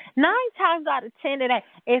true. 9 times out of 10 it ain't.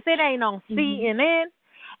 If it ain't on CNN,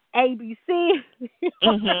 ABC,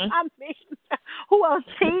 I mean, who else?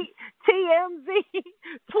 TMZ,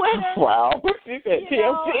 Twitter. Wow, you said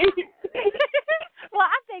TMZ. Well,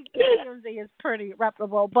 I think TMZ is pretty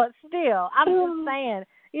reputable, but still, I'm just saying,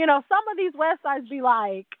 some of these websites be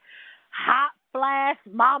like Hot Flash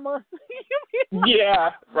Mama.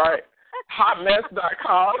 Right.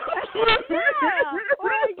 Hotmess.com. Or,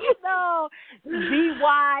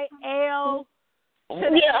 ZYL.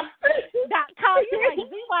 .com. You're like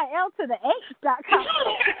ZYL to the H.com.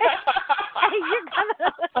 And you're gonna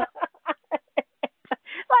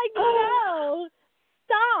like, no,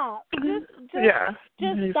 stop. Just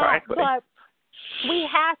stop. But we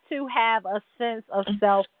have to have a sense of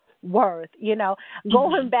self-worth.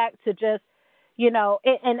 Going back to just,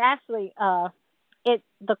 and actually,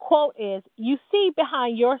 the quote is, "You see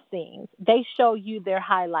behind your scenes, they show you their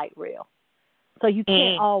highlight reel, so you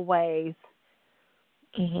can't always."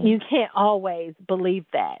 You can't always believe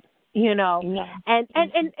that, and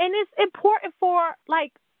it's important for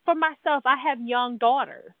myself. I have young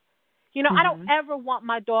daughters. I don't ever want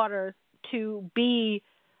my daughters to be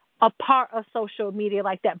a part of social media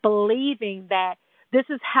like that, believing that this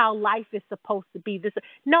is how life is supposed to be.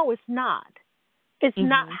 No, it's not. It's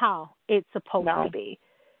not how it's supposed to be.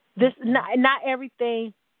 Not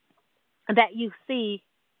everything that you see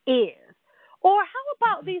is. Or how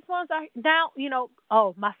about these ones are now,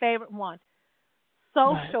 my favorite one,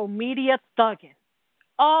 social media thugging.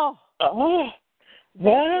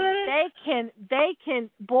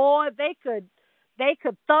 They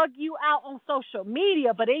could thug you out on social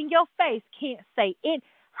media, but in your face can't say it.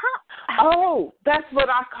 That's what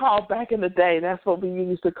I called back in the day. That's what we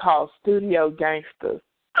used to call studio gangsters.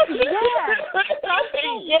 Thugging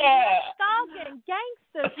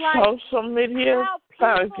gangsters, like social media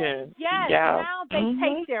thugging. Now they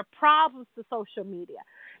take their problems to social media,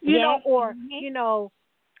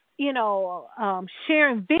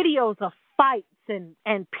 sharing videos of fights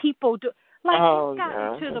and people do it's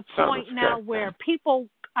gotten to the point now where people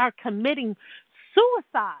are committing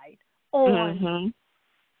suicide on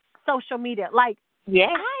social media.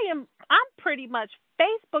 I'm pretty much,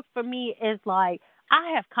 Facebook for me is like,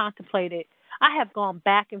 I have gone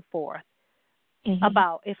back and forth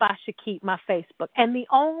about if I should keep my Facebook. And the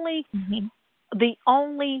only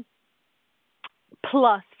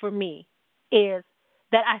plus for me is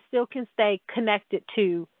that I still can stay connected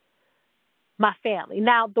to my family.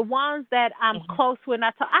 Now, the ones that I'm close with,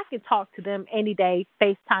 I can talk to them any day,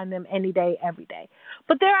 FaceTime them any day, every day.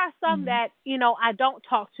 But there are some that, I don't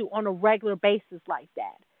talk to on a regular basis like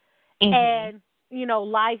that. And,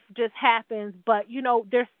 life just happens, but,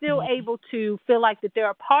 they're still able to feel like that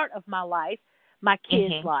they're a part of my life, my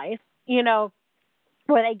kids' life,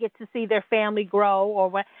 where they get to see their family grow or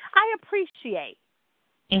what. I appreciate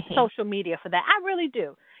social media for that. I really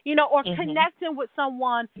do. Or connecting with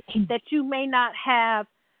someone that you may not have,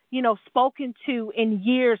 spoken to in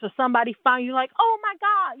years, or somebody find you like, oh my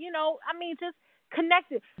God, just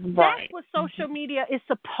connected. Right. That's what social media is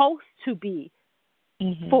supposed to be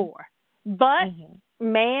for. But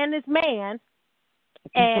man is man,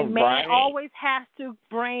 and man always has to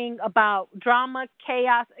bring about drama,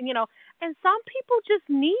 chaos, and some people just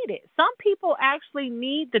need it. Some people actually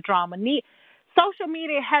need the drama. Social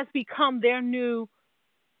media has become their new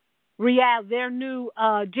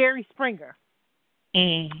Jerry Springer.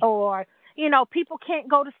 Or, people can't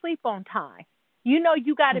go to sleep on time. You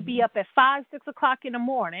got to be up at 5, 6 o'clock in the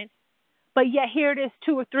morning, but yet here it is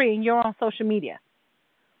 2 or 3 and you're on social media.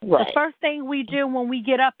 Right. The first thing we do when we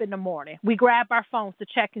get up in the morning, we grab our phones to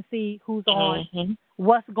check and see who's on,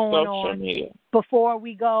 what's going on media. Before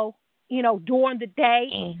we go, during the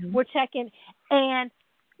day, we're checking. And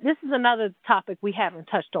this is another topic we haven't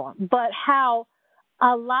touched on, but how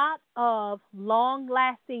a lot of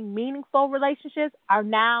long-lasting, meaningful relationships are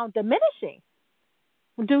now diminishing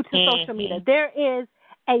due to social media. There is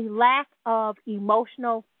a lack of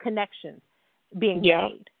emotional connections being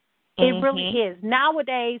made. It really is.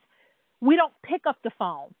 Nowadays, we don't pick up the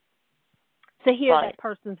phone to hear that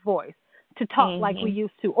person's voice, to talk like we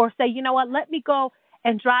used to, or say, you know what, let me go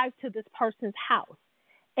and drive to this person's house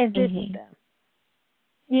and visit them,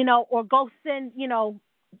 or go send,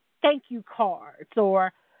 thank you cards,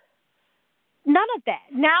 or none of that.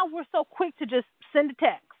 Now we're so quick to just send a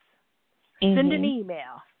text, send an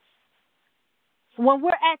email. When we're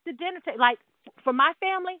at the dinner table, like for my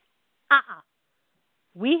family,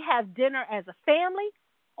 we have dinner as a family,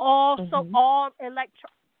 also all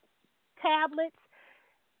tablets,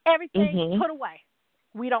 everything put away.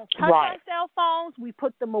 We don't touch our cell phones. We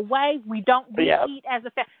put them away. We don't eat as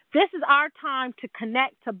a family. This is our time to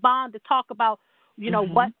connect, to bond, to talk about,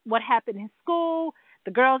 what happened in school.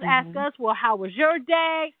 The girls ask us, well, how was your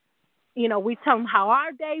day? We tell them how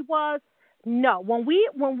our day was. No, when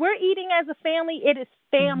we're eating as a family, it is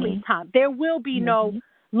family time. There will be no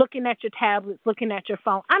looking at your tablets, looking at your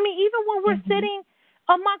phone. I mean, even when we're sitting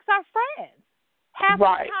amongst our friends, half the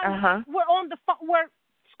time we're on the phone, we're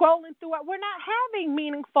scrolling through it. We're not having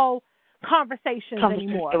meaningful conversations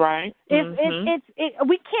anymore. Right.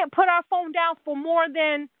 We can't put our phone down for more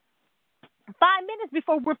than 5 minutes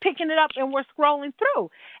before we're picking it up and we're scrolling through.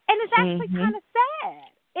 And it's actually kind of sad.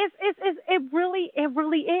 It really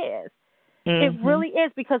is. It really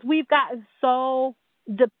is, because we've gotten so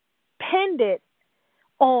dependent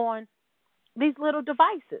on these little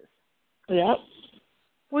devices. Yep.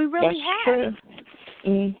 We really have.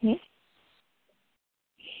 True.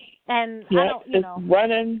 And I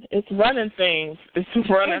don't, it's running things. It's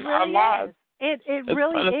running our lives. It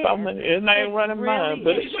really is. It ain't running mine,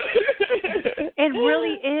 but it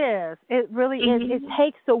really is. It really is. It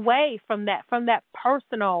takes away from that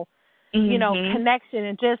personal, connection,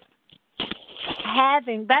 and just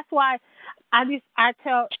having. That's why I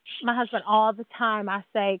tell my husband all the time. I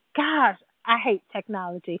say, "Gosh, I hate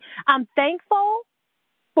technology. I'm thankful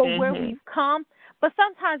for where we've come, but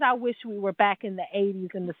sometimes I wish we were back in the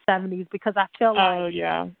 80s and the 70s, because I feel like,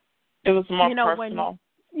 it was more personal.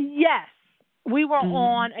 Yes, we were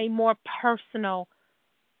on a more personal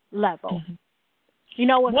level. If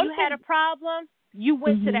you had a problem, you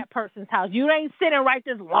went to that person's house. You ain't sitting right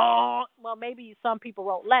this long. Well, maybe some people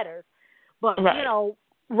wrote letters, but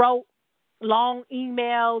wrote long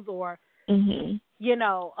emails or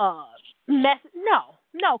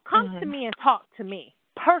No, come to me and talk to me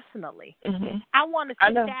personally. I want to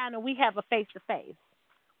sit down and we have a face-to-face.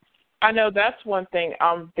 I know that's one thing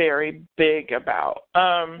I'm very big about.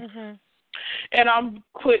 And I'm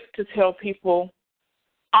quick to tell people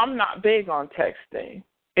I'm not big on texting.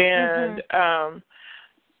 And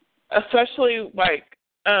especially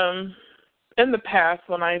in the past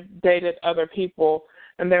when I dated other people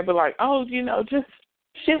and they'd be like, oh, just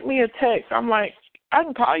shoot me a text. I'm like, I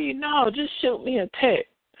can call you. No, just shoot me a text.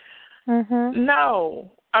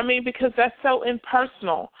 No. I mean, because that's so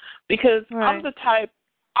impersonal. Because I'm the type,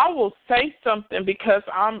 I will say something because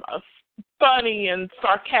I'm funny and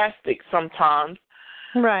sarcastic sometimes.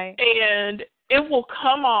 Right. And it will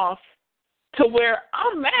come off to where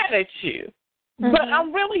I'm mad at you. but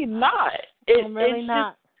I'm really not. I'm really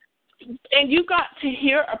not. And you got to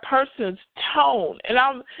hear a person's tone, and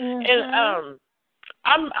I'm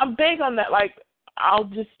big on that. Like, I'll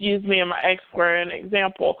just use me and my ex for an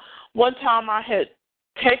example. One time I had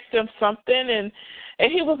texted him something, and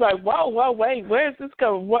he was like, whoa, wait, where is this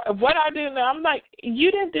going? What I do now? I'm like, you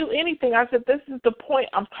didn't do anything. I said, this is the point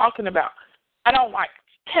I'm talking about. I don't like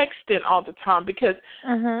texting all the time because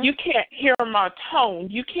you can't hear my tone.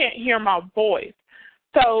 You can't hear my voice.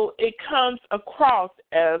 So it comes across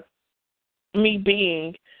as me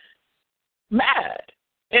being mad,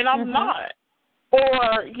 and I'm not.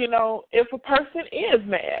 Or, if a person is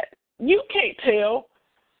mad, you can't tell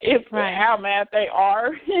how mad they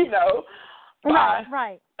are,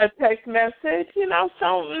 by a text message,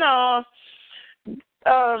 So no,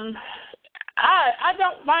 I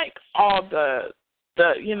don't like all the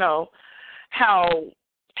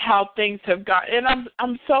how things have got, and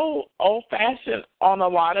I'm so old fashioned on a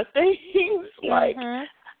lot of things. Like,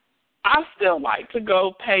 I still like to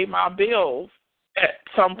go pay my bills at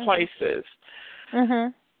some places.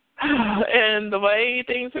 And the way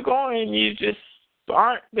things are going, you just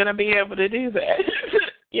aren't going to be able to do that,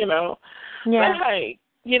 Yeah. But hey,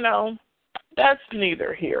 that's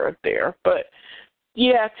neither here or there. But,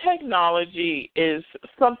 yeah, technology is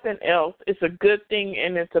something else. It's a good thing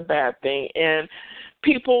and it's a bad thing. And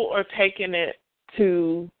people are taking it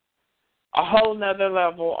to a whole nother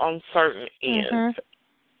level on certain ends.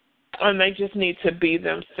 And they just need to be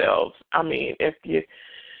themselves. I mean, if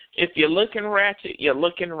you're looking ratchet, you're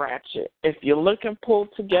looking ratchet. If you're looking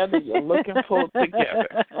pulled together, you're looking pulled together.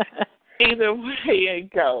 Either way you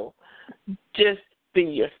go, just be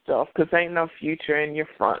yourself, because ain't no future in your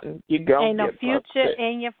fronting. You go. Ain't no future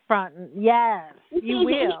in your fronting. Yes, you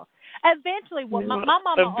will. Eventually, what my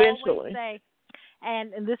mama always say,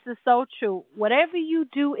 and this is so true. Whatever you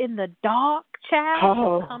do in the dark, child,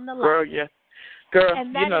 will come to light. Girl, yeah. Girl,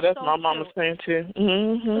 and that that's so my mama saying too.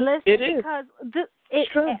 Listen, it is. Because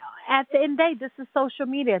at the end of the day, this is social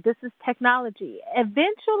media. This is technology.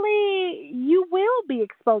 Eventually, you will be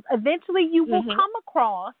exposed. Eventually, you will come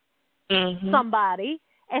across somebody,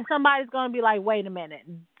 and somebody's going to be like, wait a minute,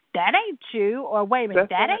 that ain't you, or wait a minute,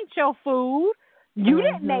 that ain't your food. You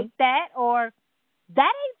didn't make that, or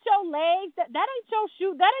that ain't your legs, that ain't your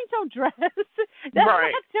shoe, that ain't your dress, that's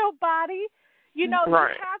not your body. You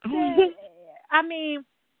have to, I mean,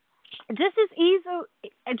 just as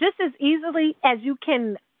easily as you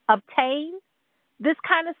can obtain this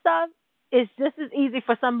kind of stuff, it's just as easy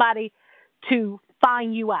for somebody to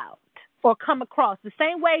find you out or come across. The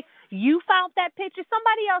same way you found that picture,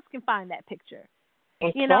 somebody else can find that picture.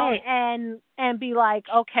 That's and be like,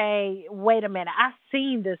 okay, wait a minute, I've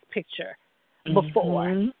seen this picture before.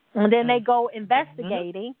 And then they go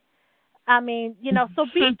investigating. I mean, so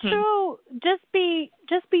be true. Just be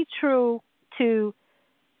true to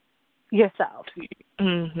yourself.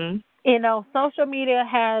 Social media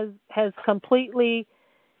has completely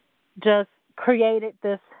just created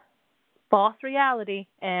this false reality,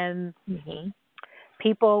 and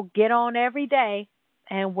people get on every day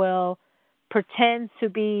and will pretend to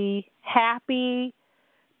be happy,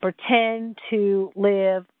 pretend to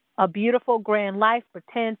live a beautiful, grand life,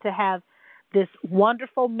 pretend to have this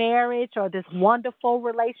wonderful marriage or this wonderful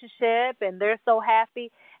relationship, and they're so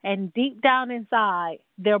happy. And deep down inside,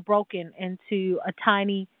 they're broken into a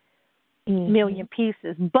tiny million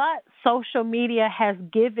pieces. But social media has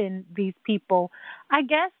given these people, I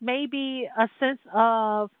guess, maybe a sense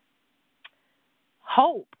of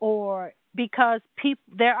hope, or because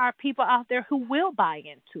there are people out there who will buy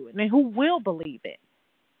into it and who will believe it.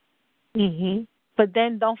 But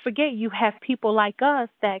then don't forget, you have people like us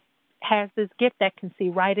that has this gift that can see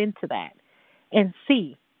right into that and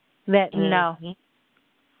see that no,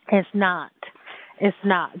 it's not. It's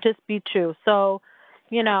not. Just be true. So,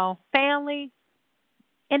 family,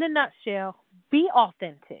 in a nutshell, be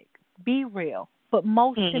authentic, be real, but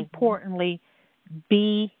most importantly,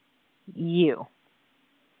 be you.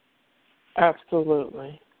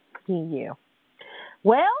 Absolutely. Be you.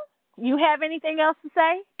 Well, you have anything else to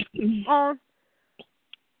say?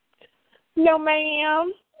 No,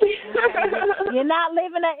 ma'am. You're not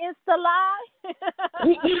living an Insta Live?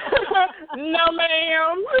 No,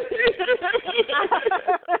 ma'am.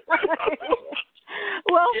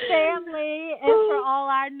 Well, family, and for all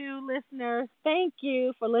our new listeners, thank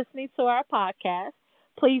you for listening to our podcast.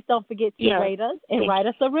 Please don't forget to rate us and write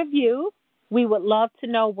us a review. We would love to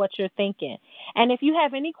know what you're thinking. And if you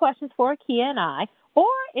have any questions for Akia and I, or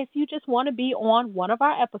if you just want to be on one of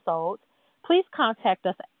our episodes, please contact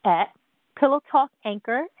us at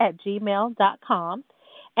pillowtalkanchor@gmail.com.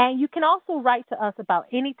 And you can also write to us about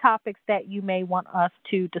any topics that you may want us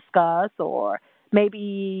to discuss, or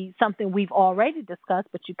maybe something we've already discussed,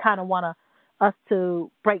 but you kind of want us to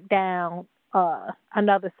break down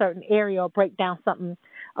another certain area or break down something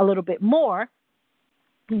a little bit more.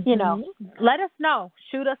 You know, let us know.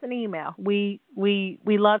 Shoot us an email. We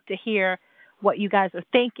love to hear what you guys are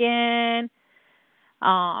thinking.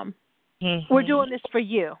 We're doing this for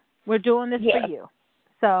you. We're doing this for you.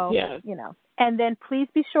 So, you know. And then please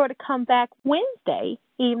be sure to come back Wednesday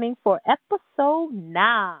evening for episode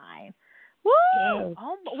 9. Woo! Yes.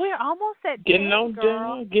 Oh, we're almost at getting on deck,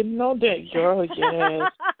 girl.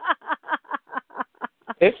 Yes.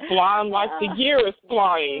 It's flying like the year is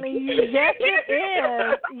flying. Yes, it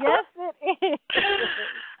is. Yes, it is.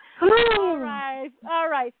 All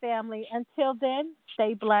right, family. Until then,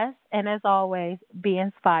 stay blessed, and as always, be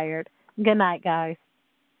inspired. Good night, guys.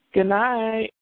 Good night.